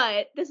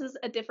 but this is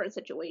a different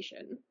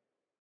situation.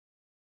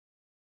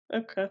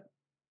 Okay.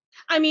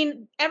 I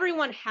mean,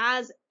 everyone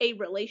has a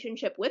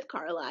relationship with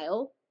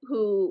Carlisle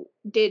who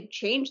did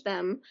change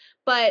them,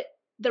 but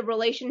the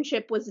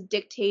relationship was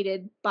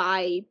dictated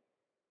by,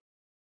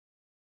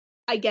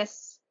 I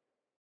guess,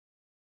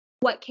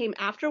 what came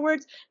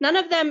afterwards. None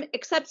of them,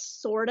 except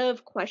sort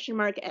of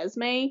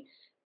Esme,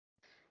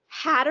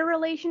 had a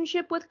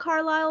relationship with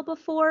Carlisle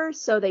before,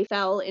 so they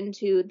fell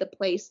into the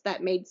place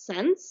that made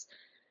sense.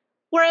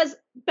 Whereas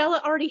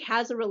Bella already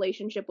has a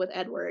relationship with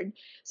Edward,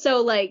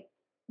 so like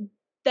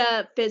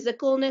the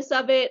physicalness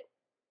of it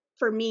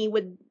for me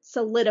would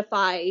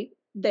solidify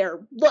their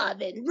love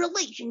and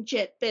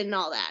relationship and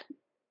all that.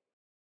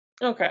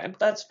 Okay,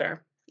 that's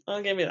fair.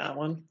 I'll give you that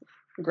one,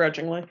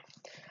 grudgingly.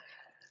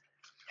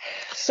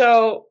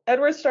 So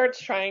Edward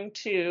starts trying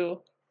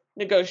to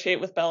negotiate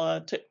with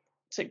Bella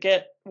to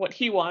get what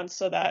he wants,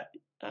 so that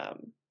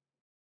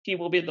he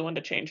will be the one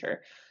to change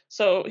her.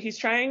 So he's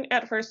trying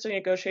at first to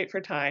negotiate for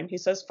time. He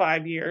says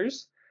 5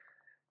 years,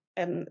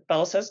 and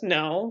Bella says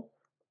no.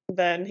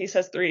 Then he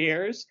says 3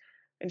 years,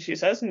 and she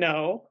says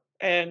no,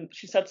 and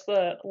she sets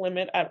the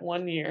limit at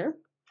 1 year.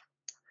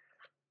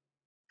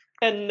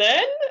 And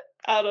then,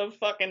 out of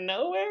fucking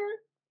nowhere,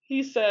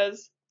 he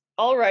says,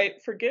 all right,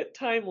 forget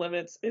time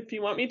limits. If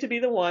you want me to be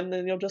the one,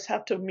 then you'll just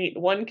have to meet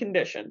one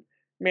condition.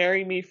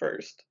 Marry me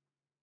first.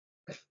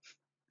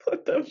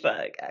 What the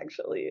fuck,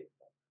 actually?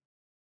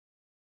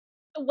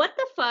 What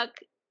the fuck?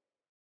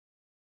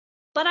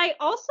 But I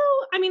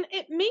mean,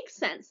 it makes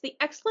sense. The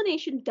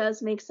explanation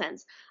does make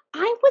sense.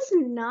 I was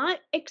not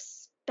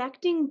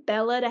expecting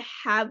Bella to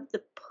have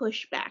the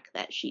pushback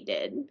that she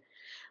did.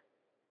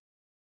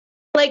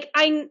 Like,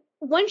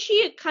 once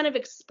she kind of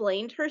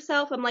explained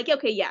herself, I'm like,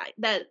 okay, yeah,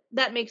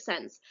 that makes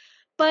sense.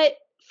 But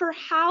for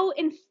how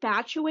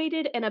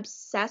infatuated and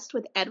obsessed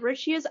with Edward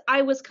she is,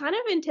 I was kind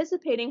of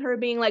anticipating her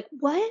being like,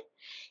 what?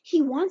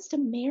 He wants to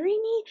marry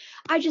me?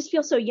 I just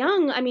feel so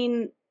young. I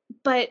mean,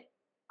 but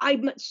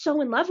I'm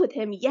so in love with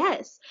him.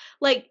 Yes.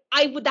 Like,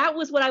 that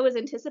was what I was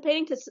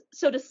anticipating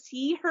to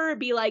see her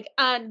be like,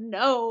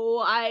 no,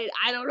 I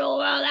don't know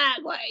about that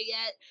quite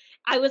yet.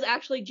 I was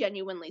actually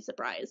genuinely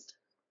surprised.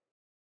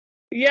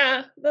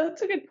 Yeah,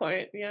 that's a good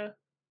point. Yeah.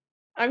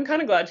 I'm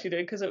kind of glad she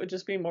did, because it would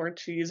just be more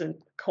cheese and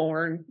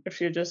corn if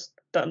she had just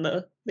done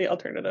the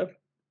alternative.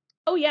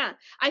 Oh yeah.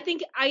 I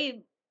think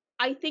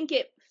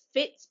it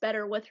fits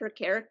better with her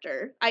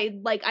character. I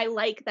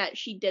like that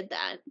she did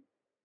that.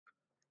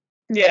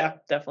 Yeah,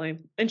 definitely.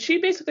 And she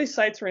basically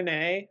cites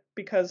Renee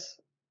because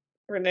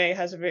Renee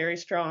has very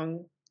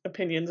strong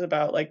opinions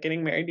about like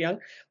getting married young.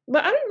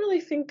 But I don't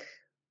really think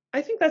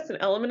I think that's an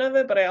element of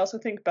it, but I also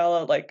think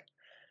Bella, like,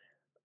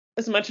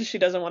 as much as she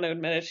doesn't want to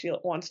admit it, she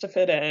wants to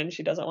fit in.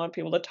 She doesn't want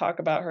people to talk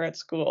about her at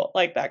school,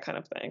 like that kind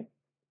of thing.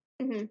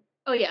 Hmm.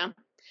 Oh yeah.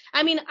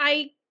 I mean,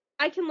 I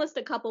can list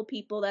a couple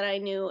people that I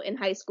knew in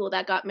high school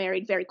that got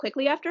married very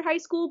quickly after high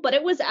school, but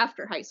it was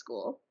after high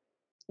school.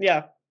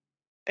 Yeah.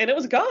 And it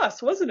was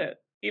Goss, wasn't it?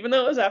 Even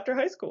though it was after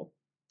high school.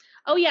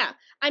 Oh yeah.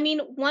 I mean,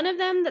 one of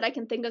them that I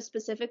can think of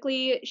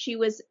specifically,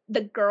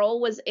 the girl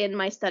was in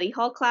my study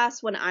hall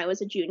class when I was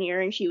a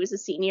junior and she was a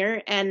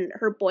senior, and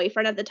her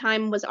boyfriend at the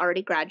time was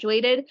already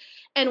graduated,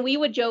 and we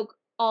would joke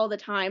all the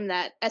time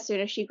that as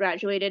soon as she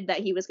graduated that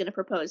he was going to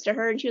propose to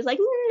her, and she was like,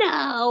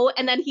 "No."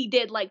 And then he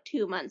did like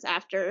 2 months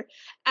after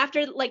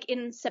like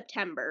in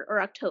September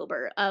or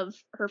October of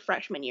her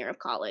freshman year of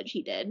college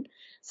he did.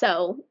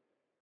 So,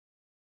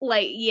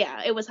 like,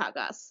 yeah, it was hot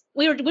goss.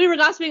 We were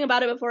gossiping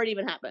about it before it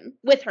even happened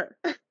with her.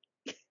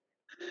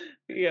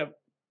 Yeah,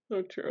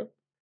 so true.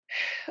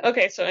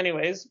 Okay, so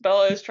anyways,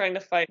 Bella is trying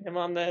to fight him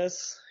on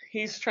this.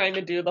 He's trying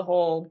to do the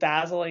whole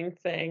dazzling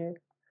thing.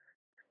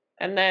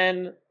 And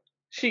then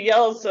she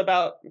yells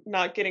about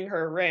not getting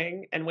her a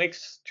ring and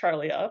wakes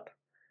Charlie up.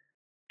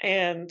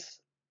 And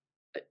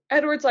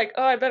Edward's like,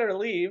 "Oh, I better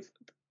leave."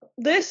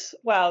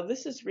 Wow,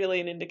 this is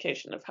really an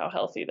indication of how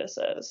healthy this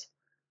is.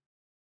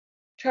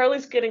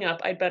 Charlie's getting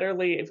up. "I'd better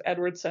leave,"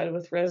 Edward said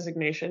with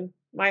resignation.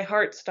 My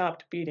heart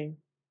stopped beating.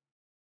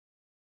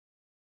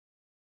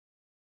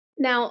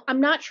 Now, I'm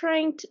not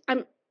trying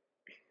to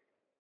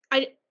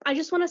I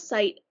just want to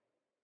cite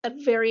a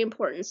very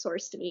important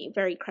source to me,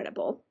 very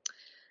credible.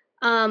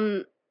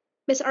 Um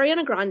Miss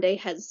Ariana Grande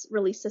has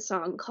released a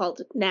song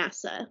called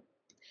NASA.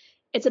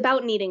 It's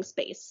about needing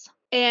space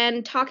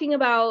and talking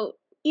about,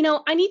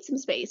 I need some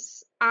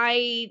space.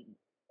 I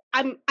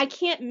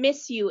can't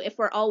miss you if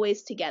we're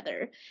always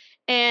together.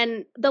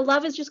 And the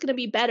love is just going to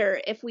be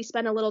better if we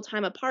spend a little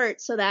time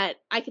apart so that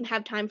I can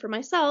have time for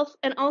myself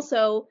and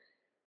also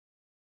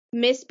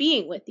miss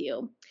being with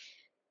you.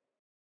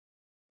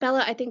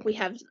 Bella, I think we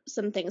have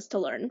some things to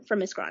learn from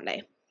Miss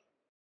Grande.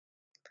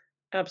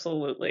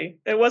 Absolutely.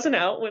 It wasn't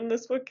out when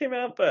this book came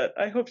out, but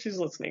I hope she's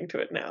listening to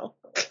it now.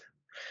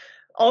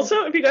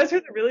 Also, if you guys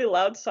heard the really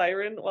loud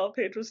siren while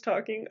Paige was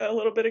talking a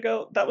little bit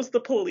ago, that was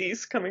the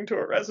police coming to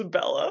arrest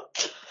Bella.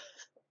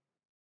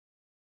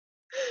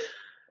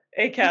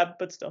 A cab,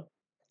 but still.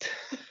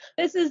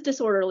 This is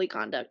disorderly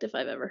conduct if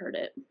I've ever heard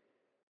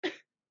it.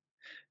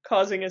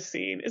 Causing a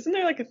scene. Isn't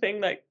there like a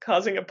thing like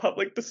causing a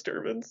public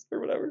disturbance or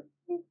whatever?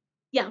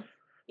 Yeah.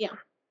 Yeah.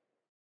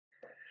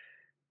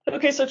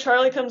 Okay, so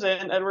Charlie comes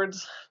in.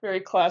 Edward's very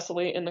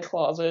classily in the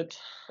closet.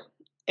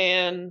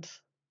 And,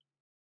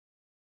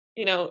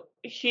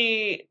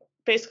 he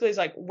basically is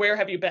like, "Where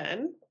have you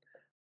been?"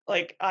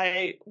 Like,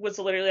 "I was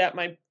literally at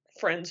my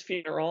friend's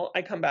funeral.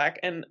 I come back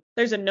and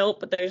there's a note,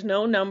 but there's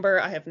no number.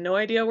 I have no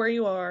idea where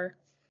you are.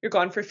 You're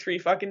gone for 3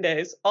 fucking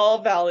days."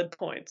 All valid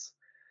points.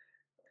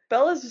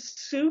 Bella's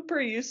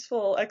super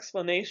useful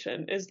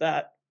explanation is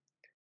that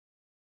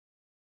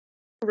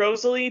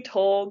Rosalie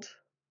told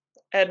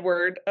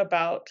Edward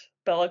about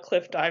Bella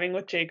cliff diving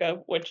with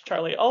Jacob, which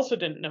Charlie also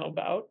didn't know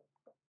about,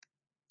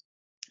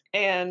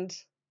 and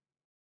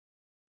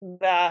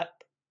that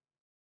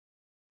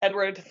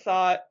Edward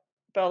thought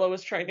Bella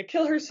was trying to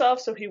kill herself,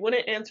 so he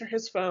wouldn't answer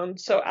his phone,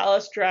 so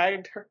Alice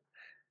dragged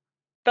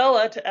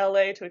Bella to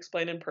LA to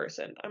explain in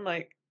person. I'm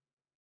like,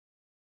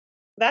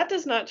 that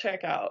does not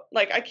check out.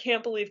 Like, I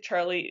can't believe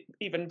Charlie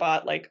even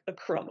bought like a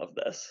crumb of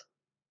this.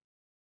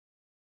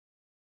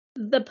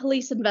 The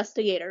police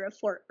investigator of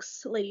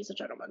Forks, ladies and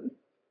gentlemen.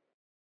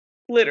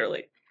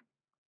 Literally.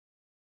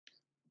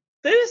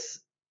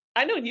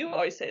 I know you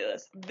always say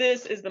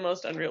this is the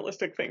most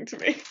unrealistic thing to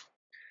me.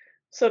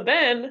 So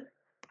then,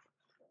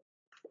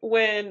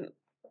 when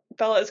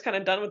Bella is kind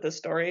of done with this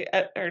story,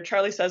 or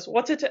Charlie says,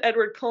 "What's it to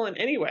Edward Cullen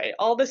anyway?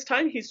 All this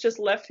time he's just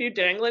left you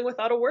dangling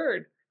without a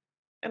word."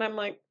 And I'm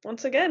like,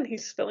 once again,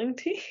 he's spilling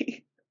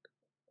tea.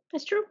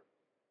 That's true.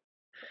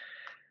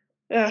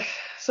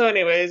 So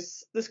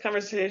anyways, this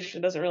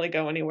conversation doesn't really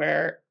go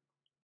anywhere.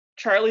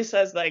 Charlie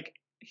says, like,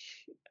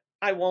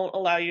 "I won't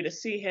allow you to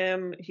see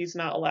him. He's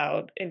not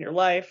allowed in your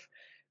life."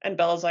 And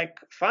Bella's like,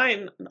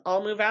 fine,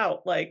 I'll move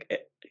out. Like,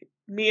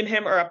 me and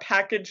him are a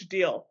package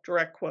deal.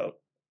 Direct quote.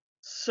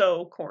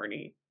 So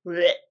corny.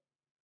 Blech.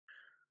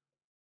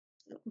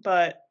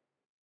 But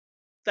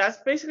that's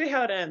basically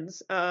how it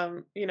ends.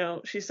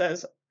 She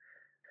says,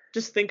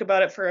 just think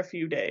about it for a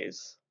few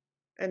days.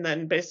 And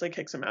then basically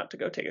kicks him out to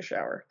go take a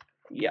shower.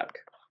 Yuck.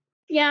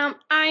 Yeah,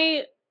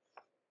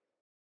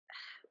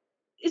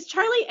 is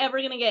Charlie ever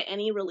going to get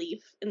any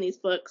relief in these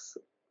books?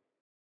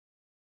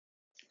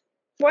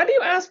 Why do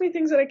you ask me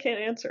things that I can't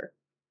answer?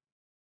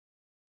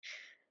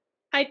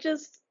 I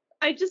just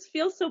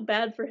feel so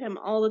bad for him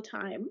all the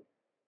time.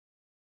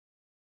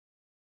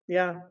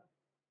 Yeah.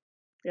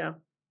 Yeah.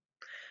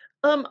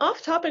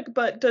 Off topic,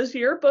 but does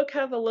your book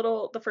have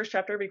the first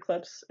chapter of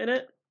Eclipse in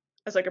it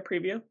as like a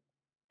preview?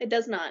 It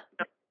does not.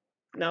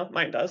 No,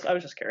 mine does. I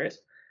was just curious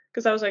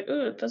because I was like,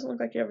 ooh, it doesn't look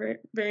like you have very,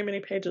 very many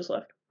pages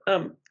left.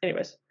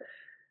 Anyways,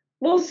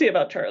 we'll see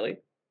about Charlie.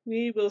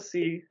 We will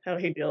see how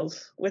he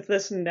deals with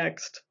this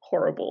next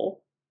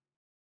horrible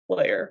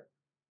layer.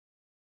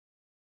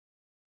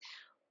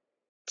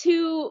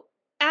 To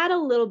add a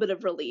little bit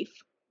of relief,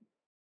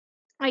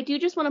 I do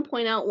just want to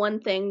point out one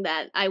thing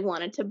that I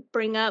wanted to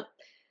bring up,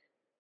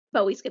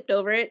 but we skipped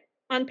over it.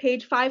 On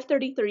page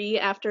 533,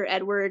 after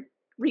Edward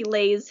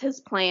relays his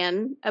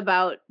plan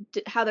about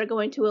how they're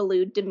going to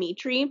elude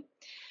Dimitri,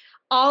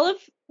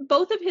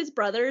 both of his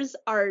brothers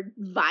are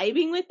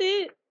vibing with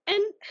it,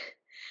 and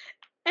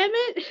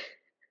Emmett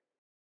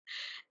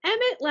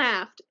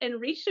laughed and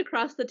reached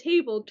across the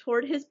table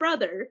toward his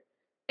brother,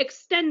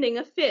 extending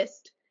a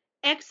fist.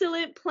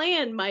 Excellent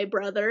plan, my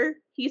brother,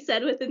 he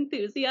said with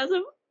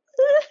enthusiasm.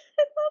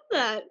 I love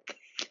that.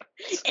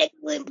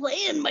 Excellent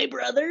plan, my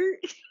brother.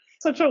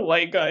 Such a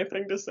white guy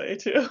thing to say,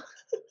 too.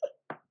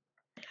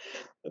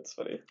 That's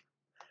funny.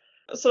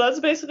 So that's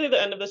basically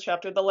the end of this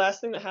chapter. The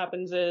last thing that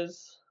happens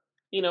is,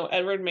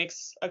 Edward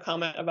makes a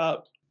comment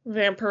about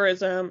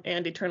vampirism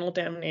and eternal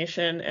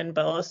damnation, and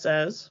Bella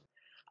says,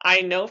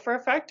 I know for a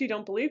fact you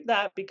don't believe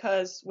that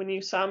because when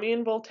you saw me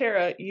in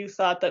Volterra, you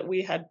thought that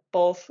we had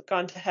both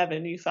gone to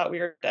heaven. You thought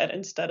we were dead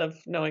instead of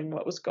knowing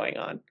what was going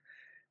on.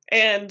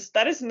 And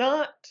that is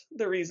not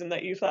the reason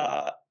that you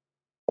thought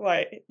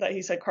that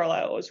he said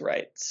Carlisle was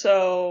right.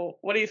 So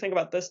what do you think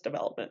about this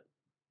development?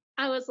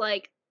 I was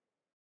like,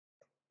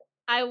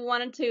 I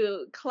wanted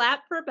to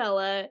clap for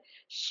Bella.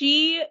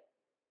 She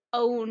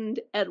owned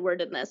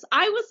Edward in this.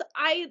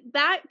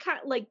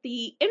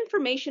 The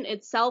information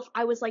itself,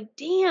 I was like,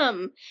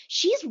 damn,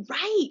 she's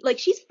right. Like,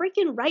 she's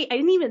freaking right. I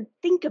didn't even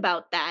think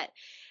about that.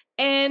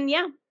 And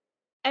yeah,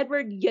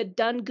 Edward, you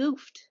done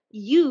goofed.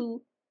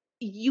 You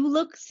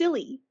look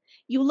silly.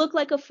 You look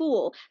like a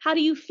fool. How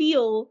do you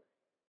feel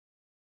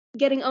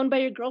getting owned by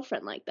your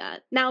girlfriend like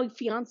that? Now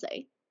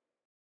fiance.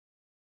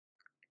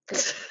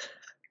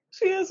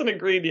 She hasn't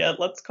agreed yet.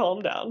 Let's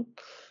calm down.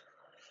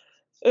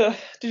 Did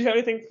you have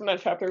anything from that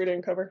chapter we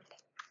didn't cover?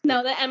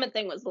 No, the Emmett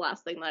thing was the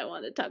last thing that I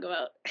wanted to talk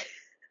about.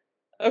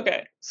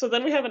 Okay, so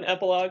then we have an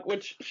epilogue,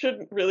 which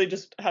should really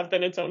just have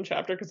been its own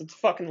chapter because it's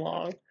fucking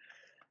long.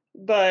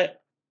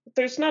 But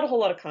there's not a whole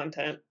lot of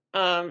content.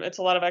 It's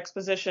a lot of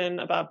exposition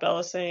about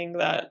Bella saying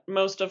that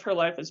most of her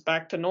life is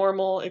back to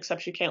normal,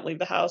 except she can't leave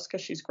the house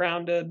because she's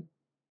grounded.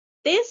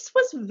 This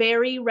was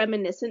very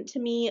reminiscent to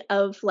me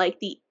of like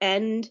the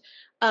end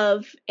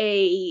of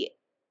a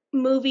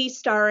movie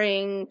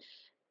starring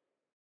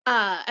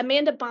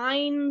Amanda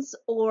Bynes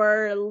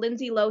or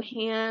Lindsay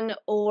Lohan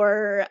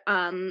or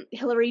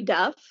Hilary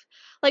Duff.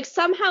 Like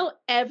somehow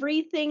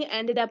everything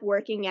ended up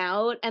working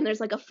out, and there's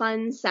like a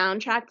fun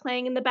soundtrack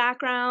playing in the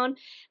background,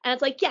 and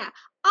it's like, yeah,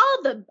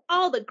 all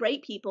the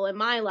great people in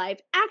my life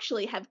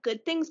actually have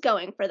good things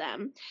going for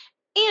them.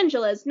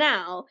 Angela's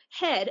now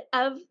head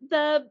of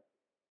the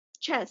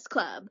chess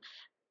club.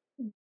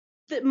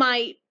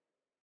 My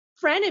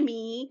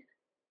frenemy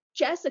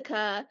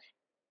Jessica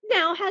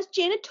now has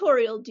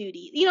janitorial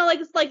duty. Like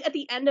it's like at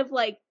the end of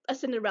like a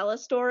Cinderella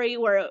story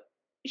where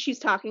she's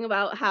talking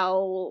about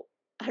how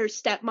her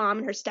stepmom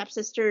and her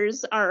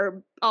stepsisters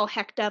are all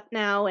hecked up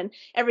now and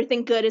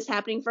everything good is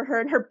happening for her,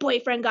 and her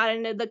boyfriend got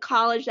into the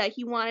college that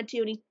he wanted to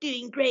and he's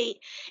doing great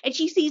and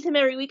she sees him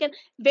every weekend.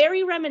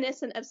 Very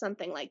reminiscent of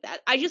something like that.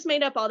 I just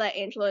made up all that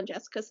Angela and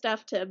Jessica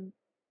stuff to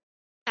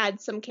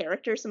add some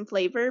character, some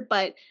flavor,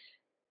 but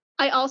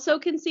I also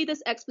can see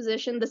this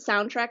exposition, the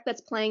soundtrack that's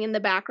playing in the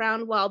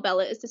background while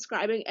Bella is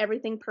describing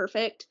everything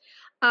perfect.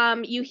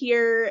 You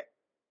hear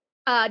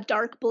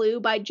Dark Blue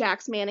by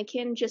Jack's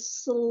Mannequin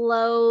just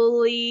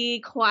slowly,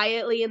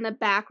 quietly in the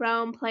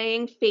background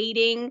playing,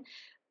 fading,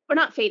 or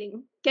not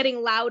fading,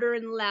 getting louder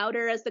and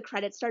louder as the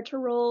credits start to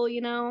roll,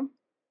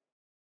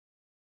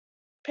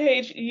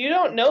 Paige, you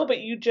don't know, but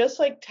you just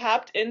like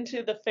tapped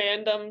into the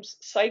fandom's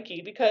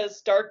psyche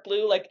because Dark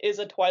Blue like is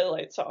a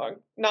Twilight song.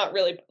 Not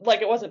really,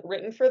 like it wasn't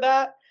written for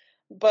that,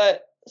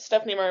 but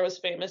Stephenie Meyer was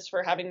famous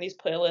for having these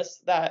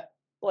playlists that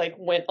like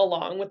went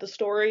along with the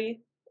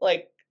story,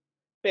 like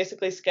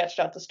basically sketched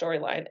out the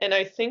storyline. And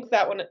I think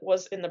that one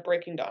was in the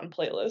Breaking Dawn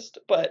playlist,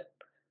 but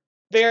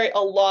a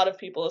lot of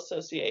people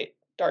associate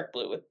Dark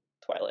Blue with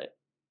Twilight.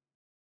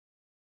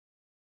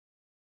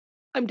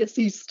 I'm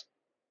deceased.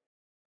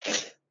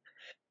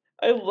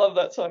 I love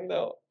that song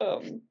though.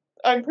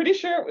 I'm pretty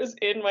sure it was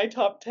in my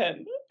top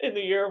 10 in the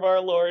year of our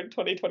Lord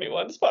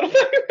 2021 Spotify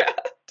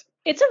Wrapped.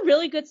 It's a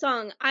really good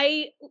song.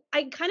 I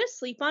kind of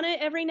sleep on it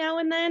every now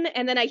and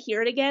then I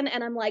hear it again,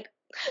 and I'm like,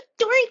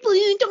 dark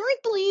blue,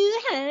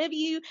 have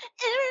you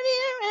ever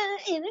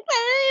been in a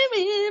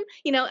climb?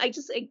 You know, I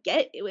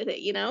get it with it,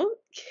 you know?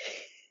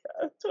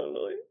 Yeah,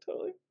 totally.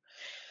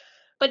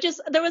 But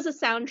just, there was a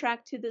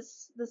soundtrack to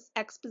this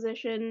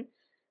exposition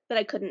that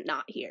I couldn't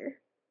not hear.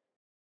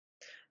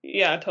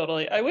 Yeah,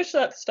 totally. I wish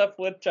that stuff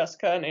with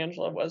Jessica and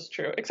Angela was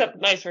true,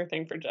 except nicer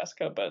thing for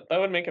Jessica, but that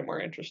would make it more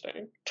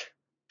interesting.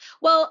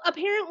 Well,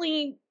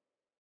 apparently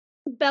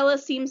Bella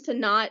seems to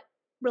not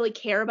really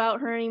care about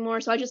her anymore,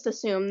 so I just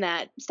assume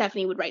that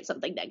Stephanie would write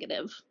something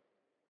negative.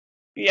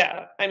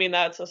 Yeah, I mean,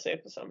 that's a safe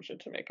assumption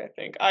to make, I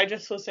think. I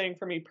just was saying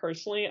for me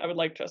personally, I would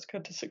like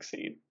Jessica to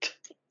succeed.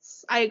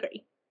 I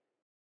agree.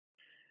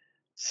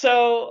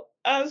 So,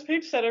 as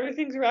Paige said,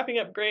 everything's wrapping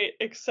up great,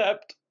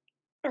 except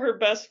her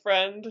best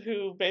friend,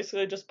 who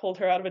basically just pulled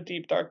her out of a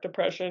deep, dark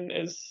depression,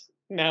 is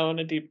now in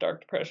a deep,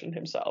 dark depression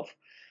himself.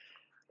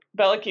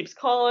 Bella keeps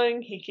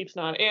calling, he keeps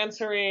not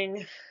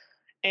answering,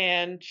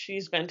 and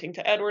she's venting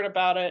to Edward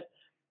about it.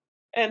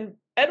 And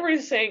Edward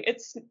is saying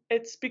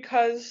it's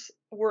because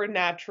we're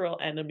natural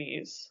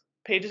enemies.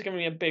 Paige is giving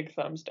me a big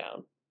thumbs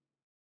down.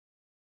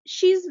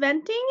 She's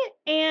venting,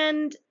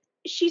 and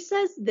she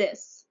says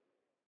this.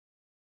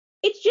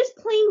 It's just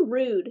plain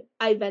rude,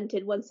 I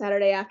vented one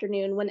Saturday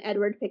afternoon when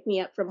Edward picked me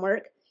up from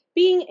work.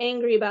 Being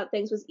angry about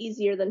things was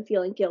easier than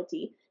feeling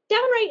guilty.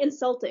 Downright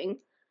insulting.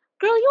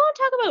 Girl, you want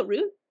to talk about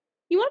rude?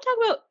 You want to talk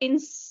about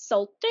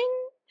insulting?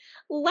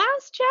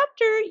 Last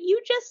chapter,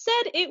 you just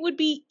said it would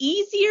be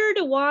easier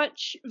to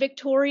watch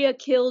Victoria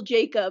kill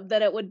Jacob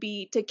than it would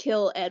be to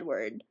kill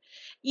Edward.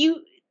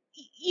 You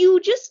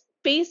just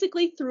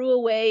basically threw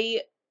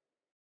away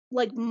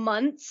like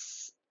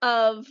months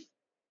of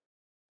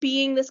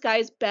being this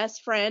guy's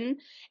best friend.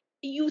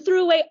 You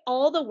threw away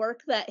all the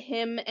work that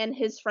him and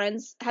his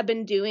friends have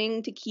been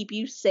doing to keep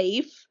you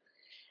safe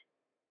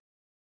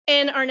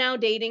and are now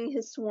dating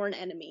his sworn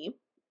enemy.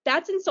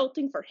 That's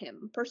insulting for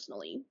him,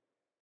 personally.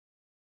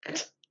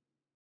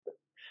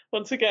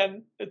 Once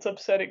again, it's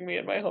upsetting me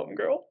and my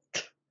homegirl.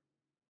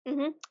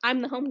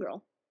 I'm the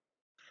homegirl.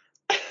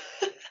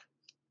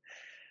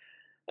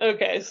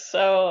 Okay,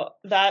 so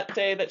that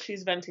day that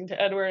she's venting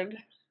to Edward,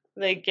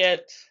 they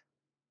get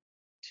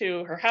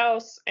to her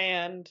house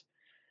and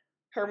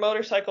her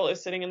motorcycle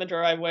is sitting in the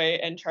driveway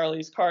and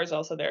Charlie's car is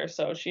also there,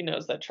 so she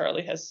knows that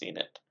Charlie has seen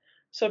it.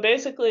 So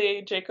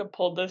basically, Jacob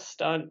pulled this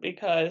stunt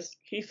because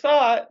he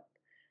thought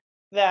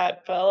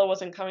that Bella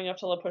wasn't coming up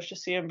to La Push to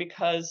see him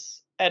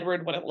because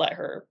Edward wouldn't let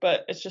her,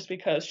 but it's just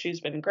because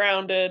she's been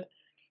grounded,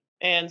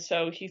 and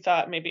so he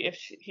thought maybe if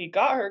he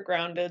got her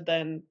grounded,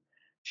 then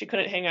she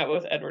couldn't hang out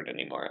with Edward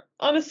anymore.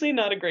 Honestly,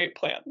 not a great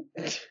plan.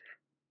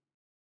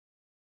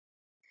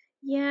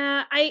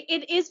 Yeah,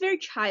 it is very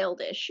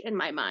childish in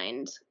my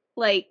mind.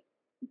 Like,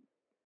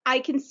 I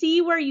can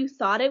see where you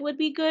thought it would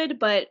be good,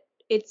 but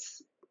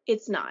it's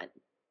not.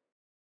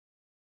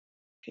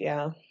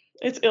 Yeah,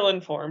 it's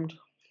ill-informed.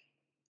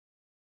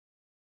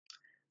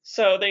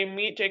 So they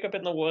meet Jacob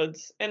in the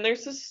woods, and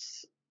there's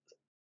this.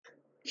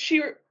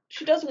 She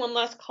does one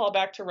last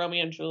callback to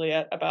Romeo and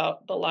Juliet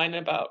about the line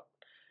about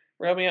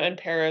Romeo and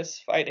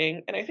Paris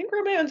fighting, and I think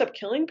Romeo ends up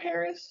killing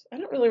Paris. I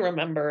don't really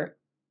remember.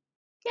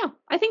 Yeah,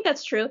 I think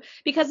that's true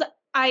because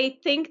I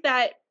think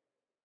that,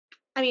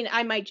 I mean,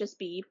 I might just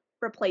be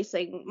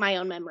replacing my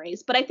own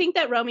memories, but I think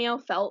that Romeo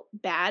felt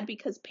bad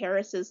because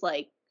Paris is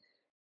like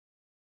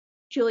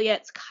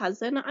Juliet's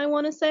cousin, I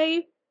want to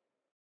say.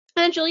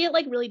 And Juliet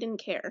like really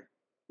didn't care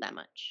that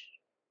much.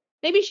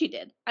 Maybe she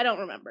did. I don't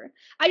remember.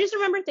 I just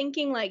remember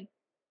thinking like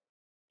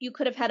you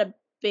could have had a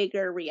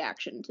bigger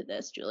reaction to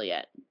this,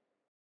 Juliet.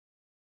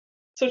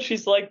 So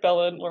she's like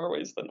Bella in more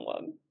ways than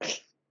one.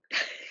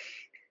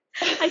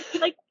 I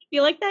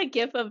feel like that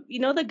gif of, you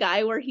know, the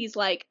guy where he's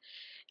like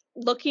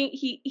looking,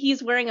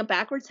 he's wearing a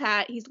backwards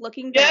hat, he's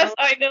looking down. Yes,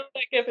 I know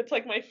that gif. It's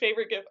like my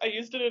favorite gif. I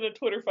used it in a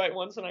Twitter fight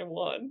once and I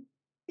won.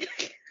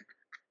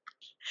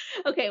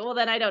 Okay, well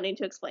then I don't need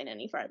to explain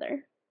any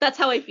further. That's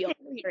how I feel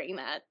hearing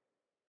that.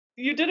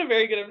 You did a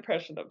very good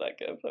impression of that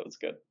gif. That was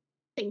good.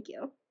 Thank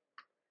you.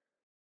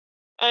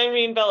 I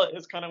mean, Bella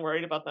is kind of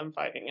worried about them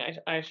fighting,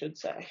 I should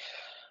say.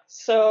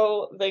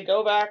 So they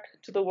go back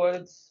to the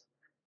woods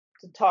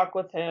to talk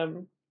with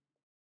him,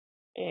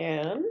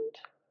 and,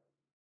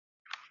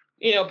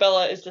 you know,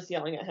 Bella is just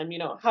yelling at him, you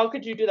know, how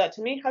could you do that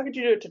to me? How could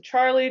you do it to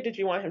Charlie? Did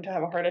you want him to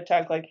have a heart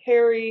attack like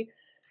Harry?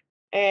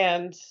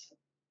 And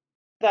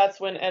that's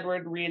when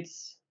Edward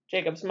reads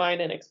Jacob's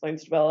mind and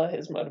explains to Bella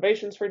his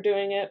motivations for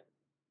doing it.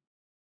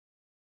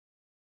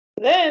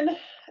 Then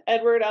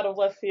Edward, out of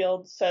left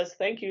field, says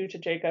thank you to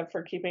Jacob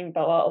for keeping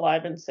Bella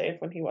alive and safe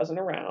when he wasn't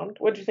around.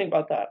 What do you think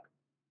about that?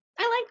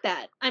 I like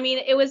that. I mean,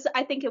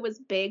 I think it was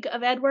big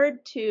of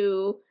Edward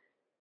to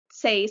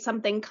say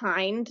something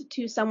kind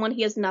to someone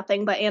he has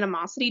nothing but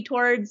animosity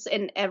towards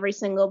in every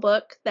single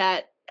book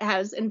that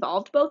has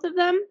involved both of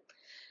them.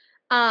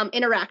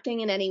 interacting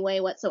in any way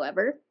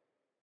whatsoever.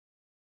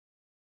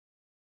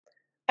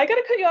 I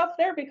gotta cut you off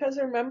there because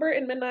remember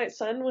in Midnight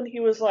Sun when he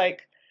was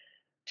like,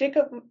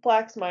 Jacob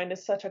Black's mind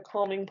is such a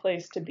calming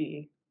place to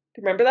be.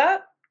 Do you remember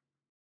that?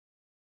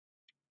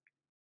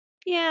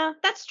 Yeah,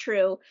 that's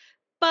true.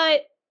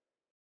 But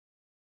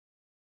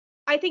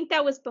I think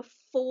that was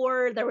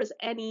before there was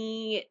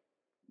any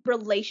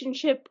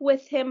relationship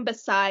with him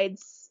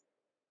besides,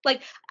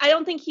 like, I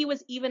don't think he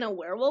was even a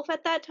werewolf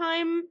at that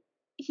time.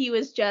 He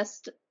was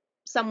just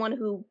someone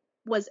who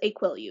was a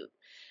Quileute.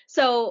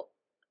 So,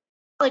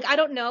 like, I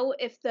don't know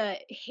if the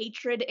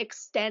hatred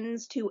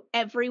extends to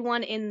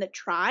everyone in the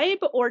tribe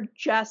or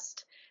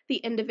just the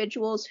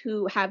individuals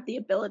who have the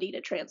ability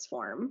to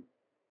transform.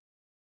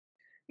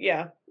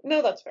 Yeah.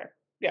 No, that's fair.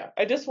 Yeah,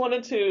 I just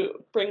wanted to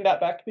bring that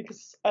back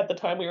because at the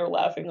time we were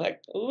laughing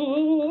like,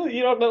 ooh,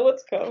 you don't know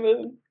what's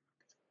coming.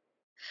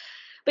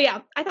 But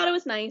yeah, I thought it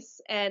was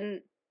nice, and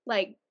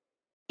like,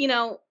 you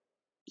know,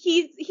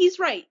 he's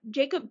right.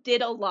 Jacob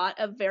did a lot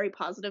of very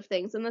positive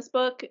things in this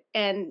book,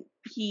 and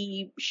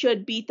he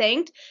should be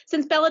thanked,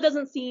 since Bella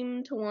doesn't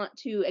seem to want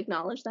to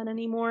acknowledge that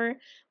anymore,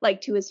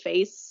 like, to his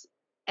face.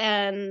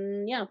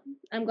 And yeah,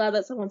 I'm glad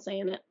that someone's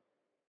saying it,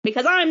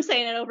 because I'm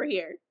saying it over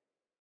here.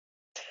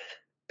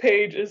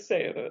 Paige is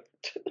saying it.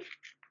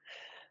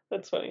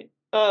 That's funny.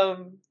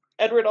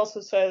 Edward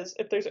also says,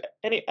 if there's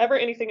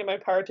anything in my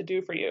power to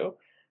do for you,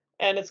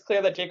 and it's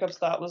clear that Jacob's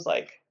thought was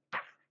like,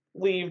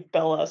 leave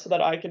Bella so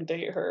that I can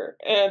date her.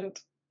 And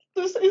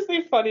this is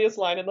the funniest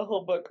line in the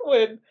whole book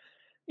when,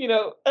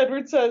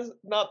 Edward says,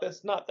 not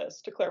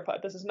this, to clarify,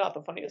 this is not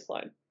the funniest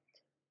line.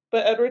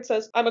 But Edward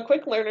says, I'm a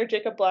quick learner,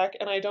 Jacob Black,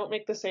 and I don't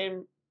make the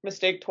same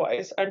mistake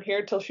twice. I'm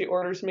here till she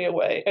orders me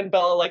away. And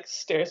Bella, like,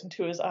 stares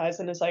into his eyes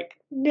and is like,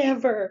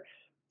 never.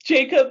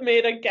 Jacob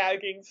made a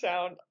gagging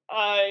sound.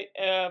 I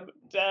am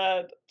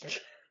dead.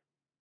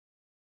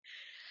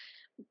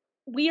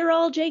 We are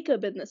all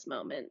Jacob in this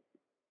moment.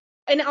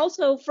 And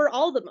also for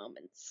all the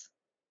moments.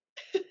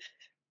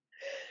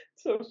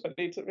 So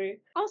funny to me.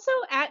 Also,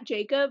 at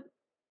Jacob,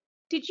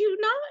 did you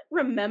not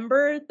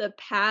remember the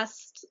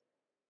past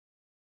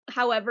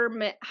however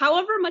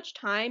much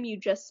time you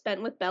just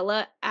spent with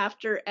Bella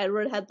after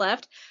Edward had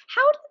left?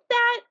 How did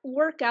that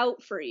work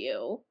out for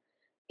you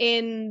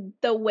in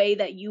the way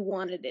that you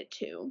wanted it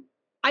to?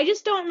 I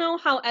just don't know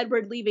how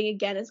Edward leaving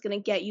again is going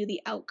to get you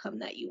the outcome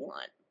that you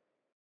want.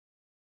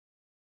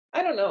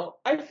 I don't know.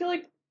 I feel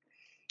like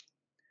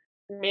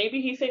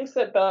maybe he thinks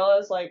that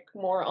Bella's like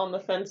more on the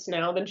fence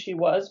now than she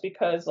was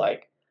because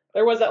like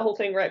there was that whole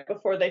thing right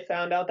before they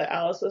found out that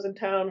Alice was in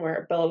town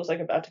where Bella was like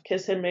about to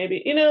kiss him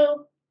maybe.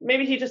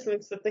 Maybe he just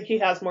thinks that he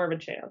has more of a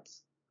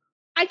chance.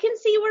 I can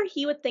see where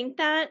he would think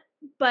that,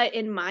 but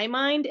in my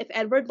mind, if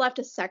Edward left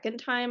a second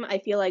time, I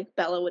feel like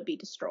Bella would be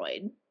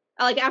destroyed.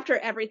 Like, after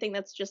everything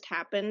that's just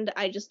happened,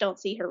 I just don't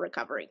see her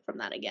recovering from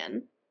that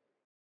again.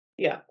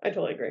 Yeah, I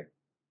totally agree.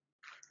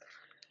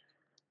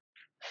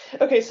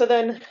 Okay, so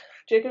then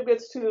Jacob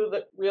gets to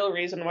the real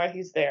reason why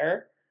he's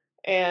there,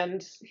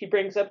 and he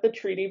brings up the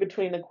treaty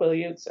between the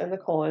Quileutes and the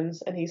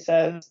Cullens, and he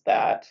says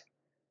that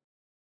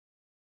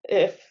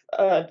if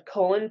a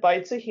Cullen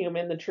bites a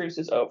human, the truce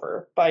is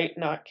over. Bite,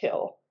 not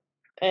kill.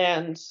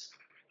 And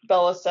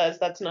Bella says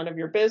that's none of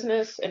your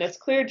business, and it's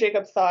clear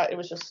Jacob thought it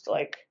was just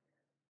like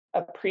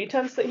a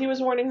pretense that he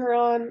was warning her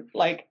on,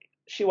 like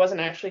she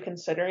wasn't actually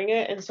considering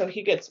it, and so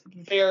he gets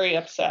very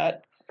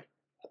upset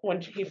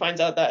when he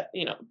finds out that,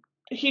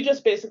 he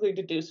just basically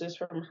deduces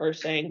from her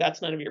saying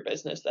that's none of your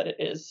business that it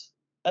is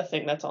a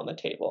thing that's on the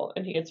table,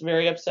 and he gets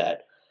very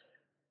upset.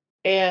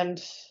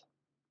 And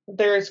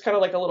there's kind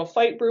of like a little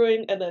fight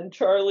brewing, and then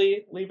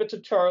Charlie, leave it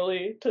to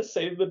Charlie to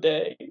save the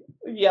day,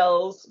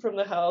 yells from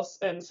the house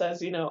and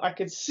says, I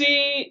could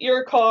see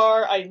your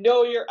car. I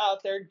know you're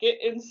out there.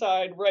 Get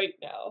inside right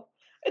now.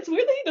 It's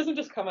weird that he doesn't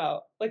just come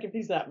out, like, if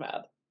he's that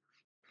mad.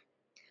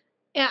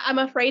 Yeah, I'm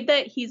afraid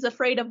that he's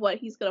afraid of what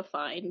he's gonna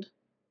find.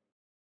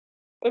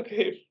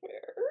 Okay,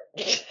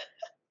 fair.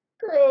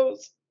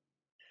 Gross.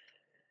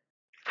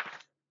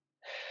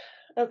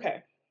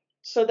 Okay.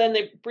 So then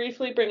they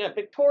briefly bring up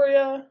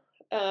Victoria.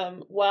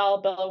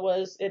 While Bella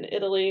was in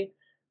Italy,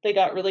 they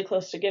got really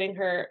close to getting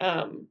her.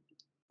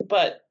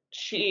 But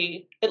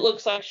it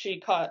looks like she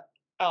caught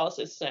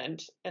Alice's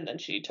scent and then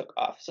she took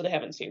off. So they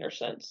haven't seen her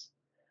since.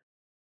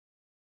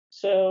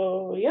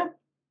 So, yeah.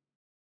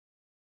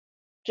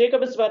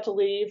 Jacob is about to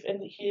leave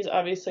and he's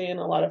obviously in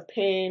a lot of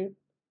pain.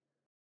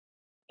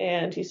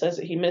 And he says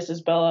that he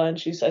misses Bella and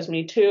she says,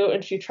 me too.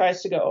 And she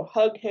tries to go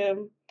hug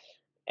him.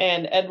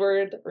 And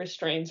Edward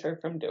restrains her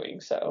from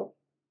doing so.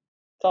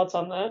 Thoughts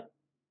on that?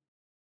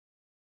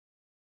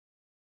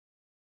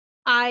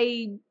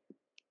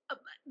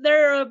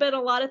 There have been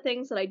a lot of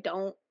things that I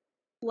don't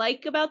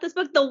like about this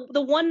book.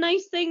 The one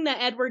nice thing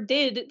that Edward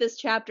did this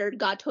chapter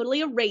got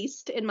totally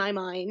erased in my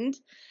mind.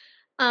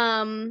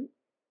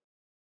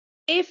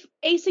 If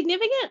a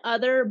significant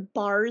other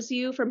bars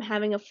you from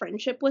having a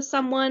friendship with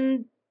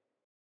someone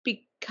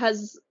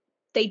because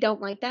they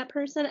don't like that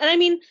person, and I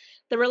mean,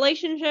 the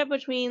relationship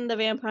between the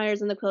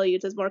vampires and the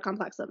Quileutes is more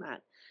complex than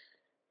that,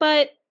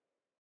 but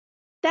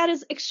that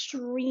is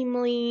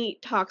extremely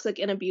toxic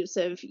and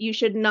abusive. You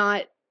should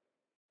not,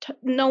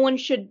 no one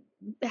should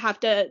have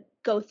to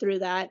go through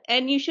that,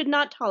 and you should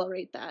not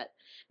tolerate that.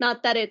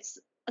 Not that it's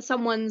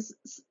someone's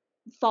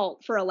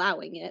fault for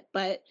allowing it,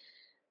 but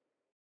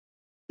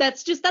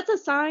that's a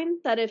sign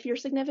that if your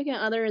significant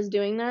other is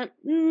doing that,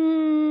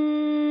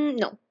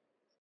 no,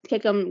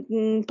 kick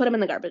them, put them in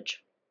the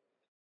garbage.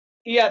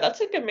 Yeah, that's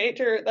like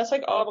that's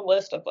like on the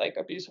list of like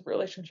abusive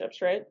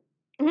relationships, right?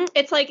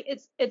 It's like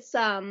it's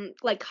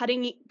like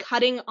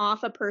cutting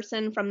off a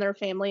person from their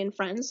family and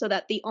friends so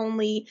that the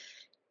only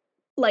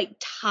like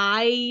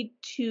tie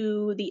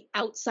to the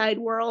outside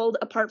world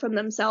apart from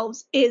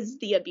themselves is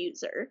the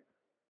abuser.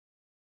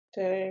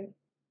 Dang.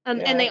 And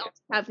Yeah. they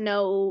also have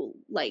no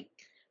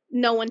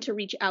one to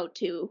reach out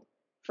to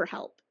for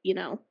help, you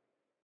know.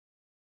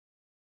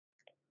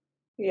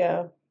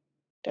 Yeah.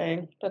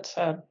 Dang. That's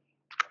sad.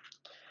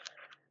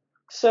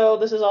 So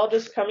this is all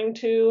just coming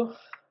to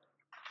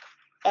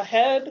a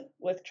head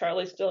with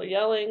Charlie still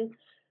yelling,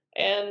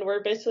 and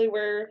we're basically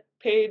where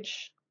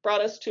Paige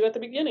brought us to at the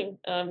beginning.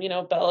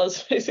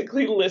 Bella's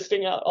basically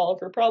listing out all of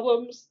her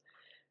problems,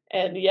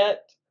 and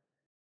yet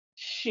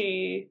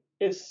she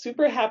is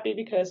super happy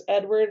because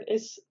Edward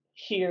is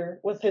here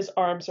with his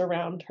arms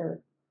around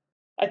her.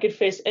 I could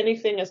face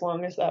anything as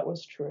long as that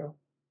was true.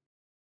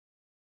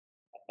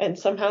 And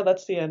somehow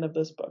that's the end of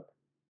this book.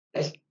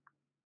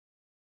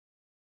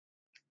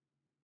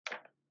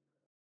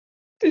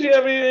 Did you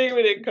have anything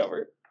we didn't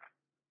cover?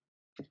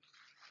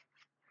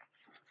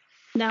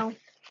 No.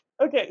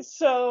 Okay,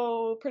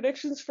 so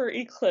predictions for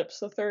Eclipse,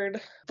 the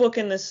third book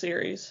in this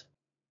series.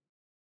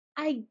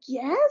 I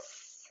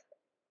guess.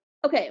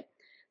 Okay.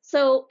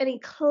 So an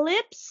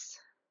eclipse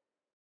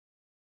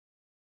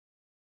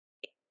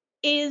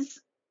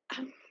is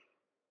I'm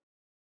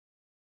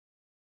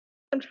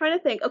trying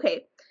to think.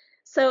 Okay.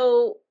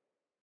 So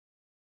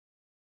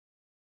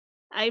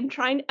I'm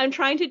trying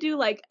to do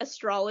like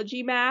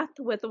astrology math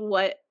with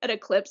what an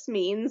eclipse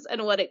means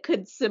and what it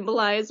could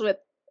symbolize with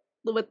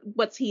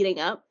what's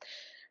heating up.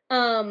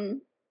 But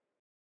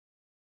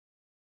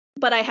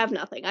I have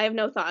nothing. I have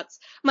no thoughts.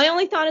 My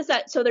only thought is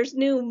that so there's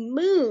new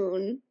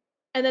moon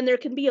and then there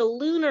can be a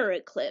lunar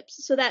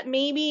eclipse. So that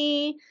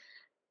maybe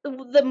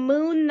the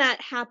moon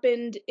that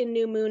happened in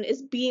new moon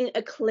is being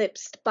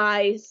eclipsed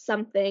by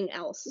something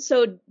else.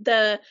 So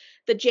the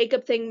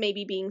Jacob thing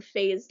maybe being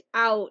phased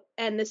out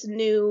and this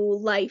new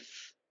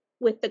life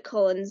with the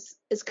Cullens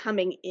is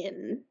coming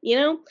in, you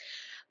know?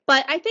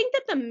 But I think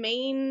that the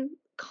main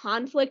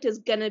conflict is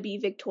going to be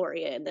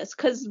Victoria in this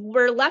cuz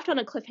we're left on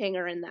a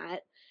cliffhanger in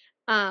that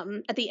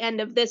at the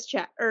end of this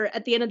chapter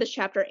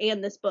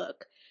and this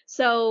book.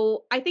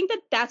 So I think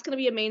that that's going to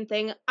be a main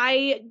thing.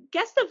 I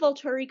guess the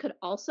Volturi could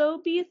also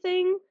be a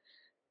thing,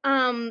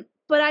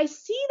 but I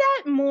see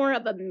that more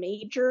of a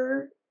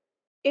major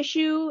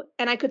issue,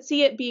 and I could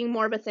see it being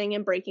more of a thing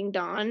in Breaking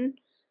Dawn.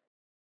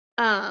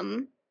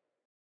 But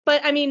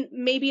I mean,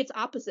 maybe it's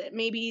opposite.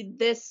 Maybe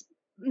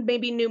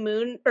New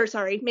Moon, or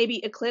sorry,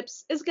 maybe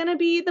Eclipse is gonna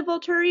be the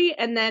Volturi,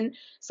 and then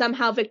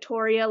somehow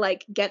Victoria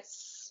like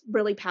gets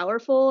really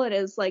powerful and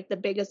is like the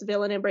biggest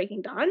villain in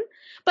Breaking Dawn.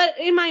 But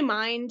in my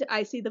mind,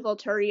 I see the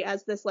Volturi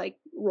as this like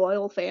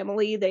royal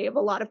family. They have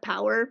a lot of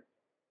power.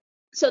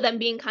 So them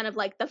being kind of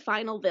like the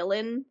final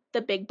villain, the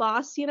big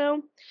boss, you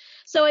know?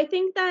 So I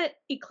think that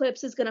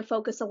Eclipse is gonna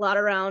focus a lot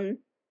around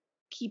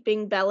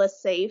keeping Bella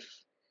safe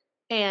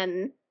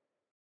and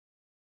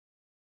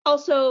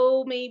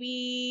also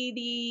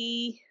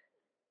maybe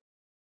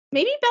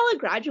Bella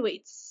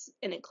graduates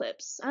in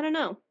Eclipse. I don't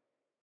know.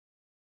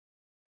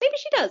 Maybe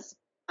she does.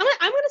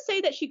 I'm gonna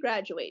say that she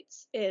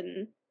graduates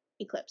in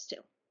Eclipse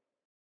too.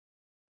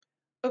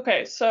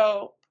 Okay,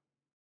 so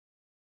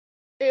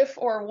if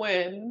or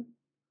when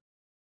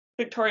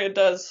Victoria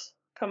does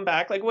come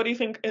back, like what do you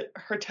think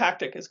her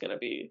tactic is going to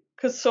be?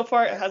 Because so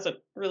far it hasn't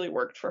really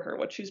worked for her,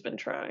 what she's been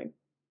trying.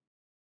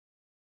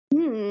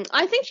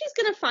 I think she's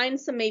gonna find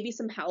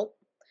some help.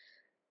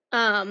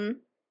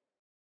 Um,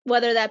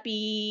 Whether that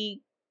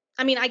be,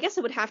 I mean, I guess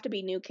it would have to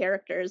be new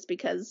characters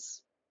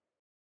because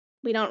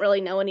we don't really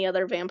know any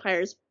other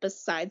vampires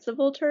besides the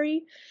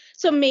Volturi.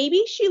 So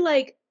maybe she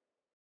like,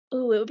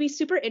 oh, it would be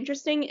super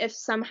interesting if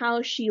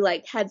somehow she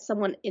like had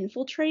someone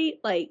infiltrate,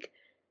 like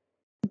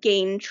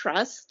gain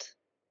trust.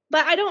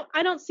 But I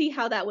don't see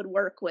how that would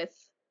work with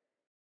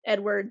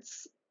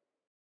Edward's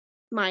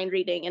mind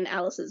reading and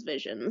Alice's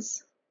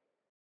visions.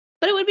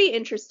 But it would be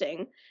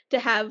interesting to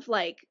have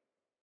like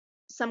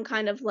some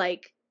kind of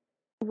like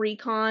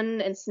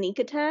recon and sneak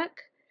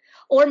attack.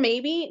 Or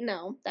maybe,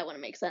 no, that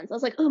wouldn't make sense. I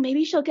was like, oh,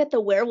 maybe she'll get the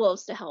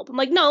werewolves to help. I'm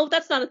like, no,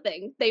 that's not a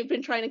thing. They've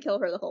been trying to kill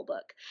her the whole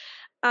book.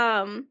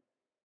 Um,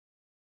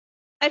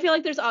 I feel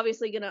like there's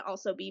obviously going to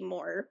also be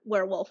more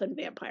werewolf and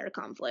vampire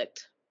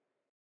conflict.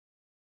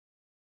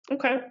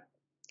 Okay.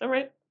 All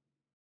right.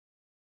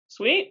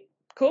 Sweet.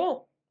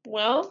 Cool.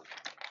 Well,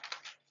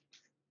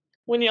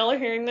 when y'all are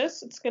hearing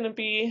this, it's going to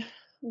be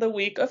the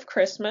week of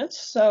Christmas.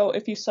 So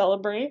if you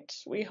celebrate,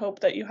 we hope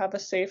that you have a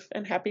safe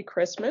and happy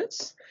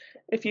Christmas.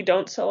 If you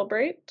don't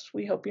celebrate,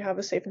 we hope you have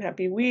a safe and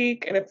happy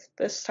week. And if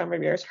this time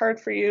of year is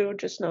hard for you,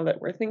 just know that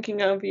we're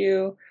thinking of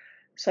you,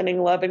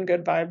 sending love and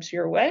good vibes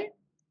your way.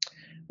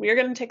 We are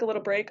going to take a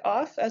little break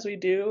off as we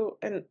do.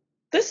 And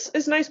this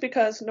is nice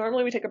because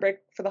normally we take a break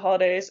for the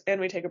holidays and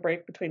we take a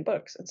break between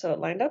books. And so it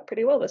lined up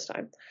pretty well this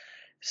time.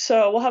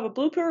 So we'll have a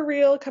blooper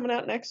reel coming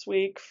out next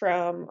week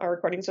from our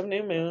recordings of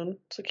New Moon.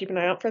 So keep an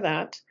eye out for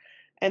that.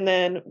 And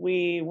then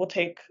we will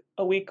take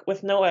a week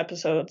with no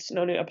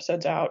new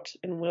episodes out.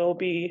 And we'll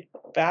be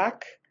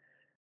back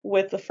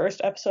with the first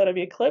episode of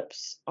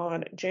Eclipse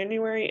on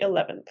January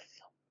 11th.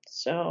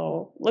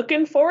 So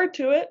looking forward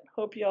to it.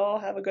 Hope you all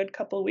have a good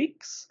couple of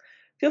weeks.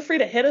 Feel free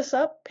to hit us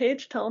up.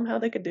 Paige, tell them how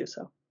they could do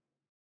so.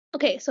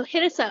 Okay, so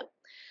hit us up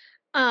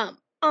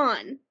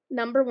on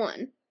number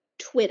 1,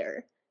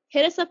 Twitter.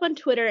 Hit us up on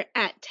Twitter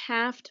at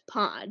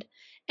TaftPod.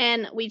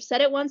 And we've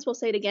said it once, we'll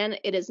say it again.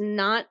 It is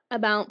not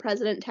about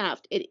President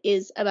Taft. It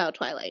is about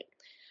Twilight.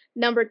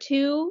 Number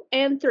 2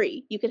 and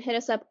 3, you can hit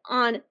us up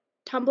on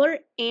Tumblr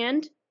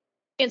and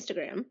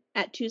Instagram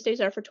at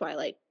Tuesdays Are for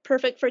Twilight.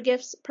 Perfect for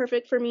gifts,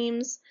 perfect for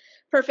memes,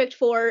 perfect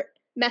for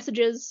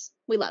messages.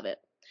 We love it.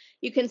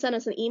 You can send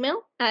us an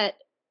email at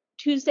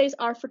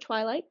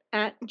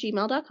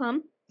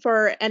tuesdaysarefortwilight@gmail.com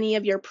for any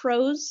of your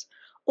prose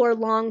or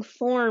long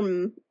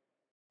form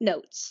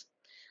notes.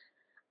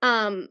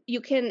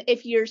 You can,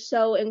 if you're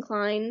so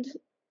inclined,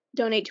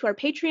 donate to our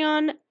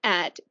Patreon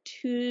at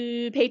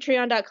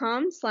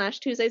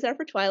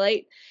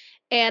patreon.com/tuesdaysarefortwilight.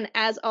 And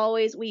as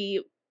always,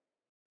 we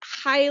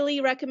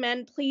highly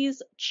recommend,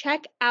 please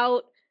check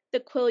out the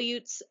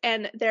Quileutes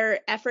and their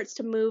efforts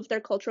to move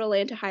their cultural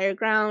land to higher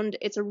ground.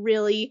 It's a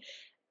really,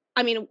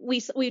 I mean, we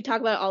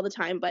talk about it all the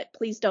time, but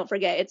please don't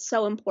forget, it's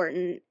so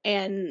important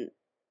and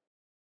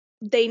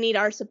they need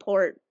our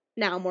support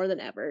now more than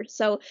ever.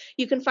 So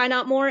you can find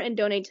out more and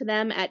donate to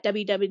them at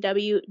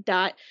www.mthg.org.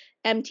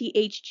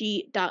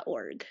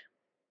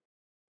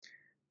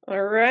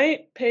 All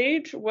right,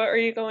 Paige, what are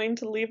you going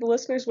to leave the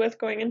listeners with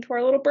going into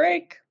our little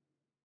break?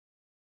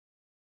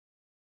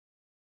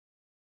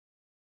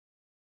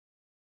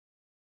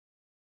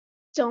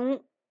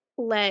 Don't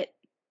let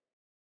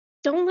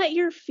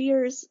your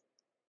fears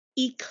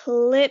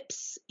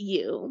eclipse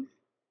you.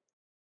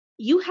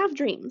 You have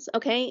dreams,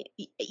 okay?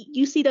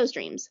 You see those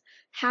dreams.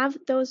 Have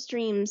those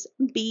dreams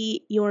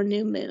be your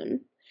new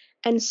moon.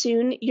 And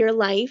soon your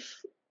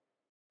life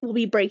will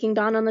be breaking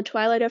dawn on the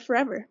twilight of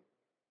forever.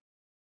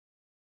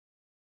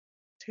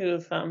 2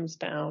 thumbs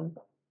down.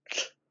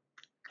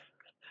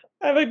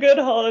 Have a good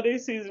holiday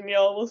season,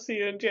 y'all. We'll see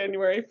you in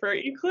January for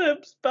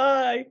Eclipse.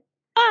 Bye.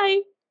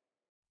 Bye.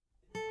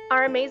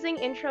 Our amazing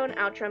intro and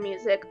outro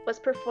music was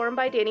performed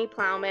by Danny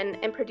Plowman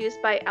and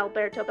produced by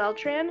Alberto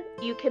Beltran.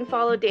 You can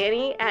follow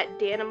Danny at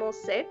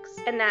Danimal6,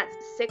 and that's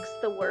 6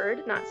 the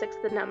word, not 6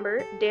 the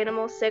number,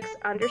 Danimal6_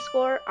 on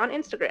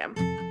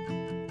Instagram.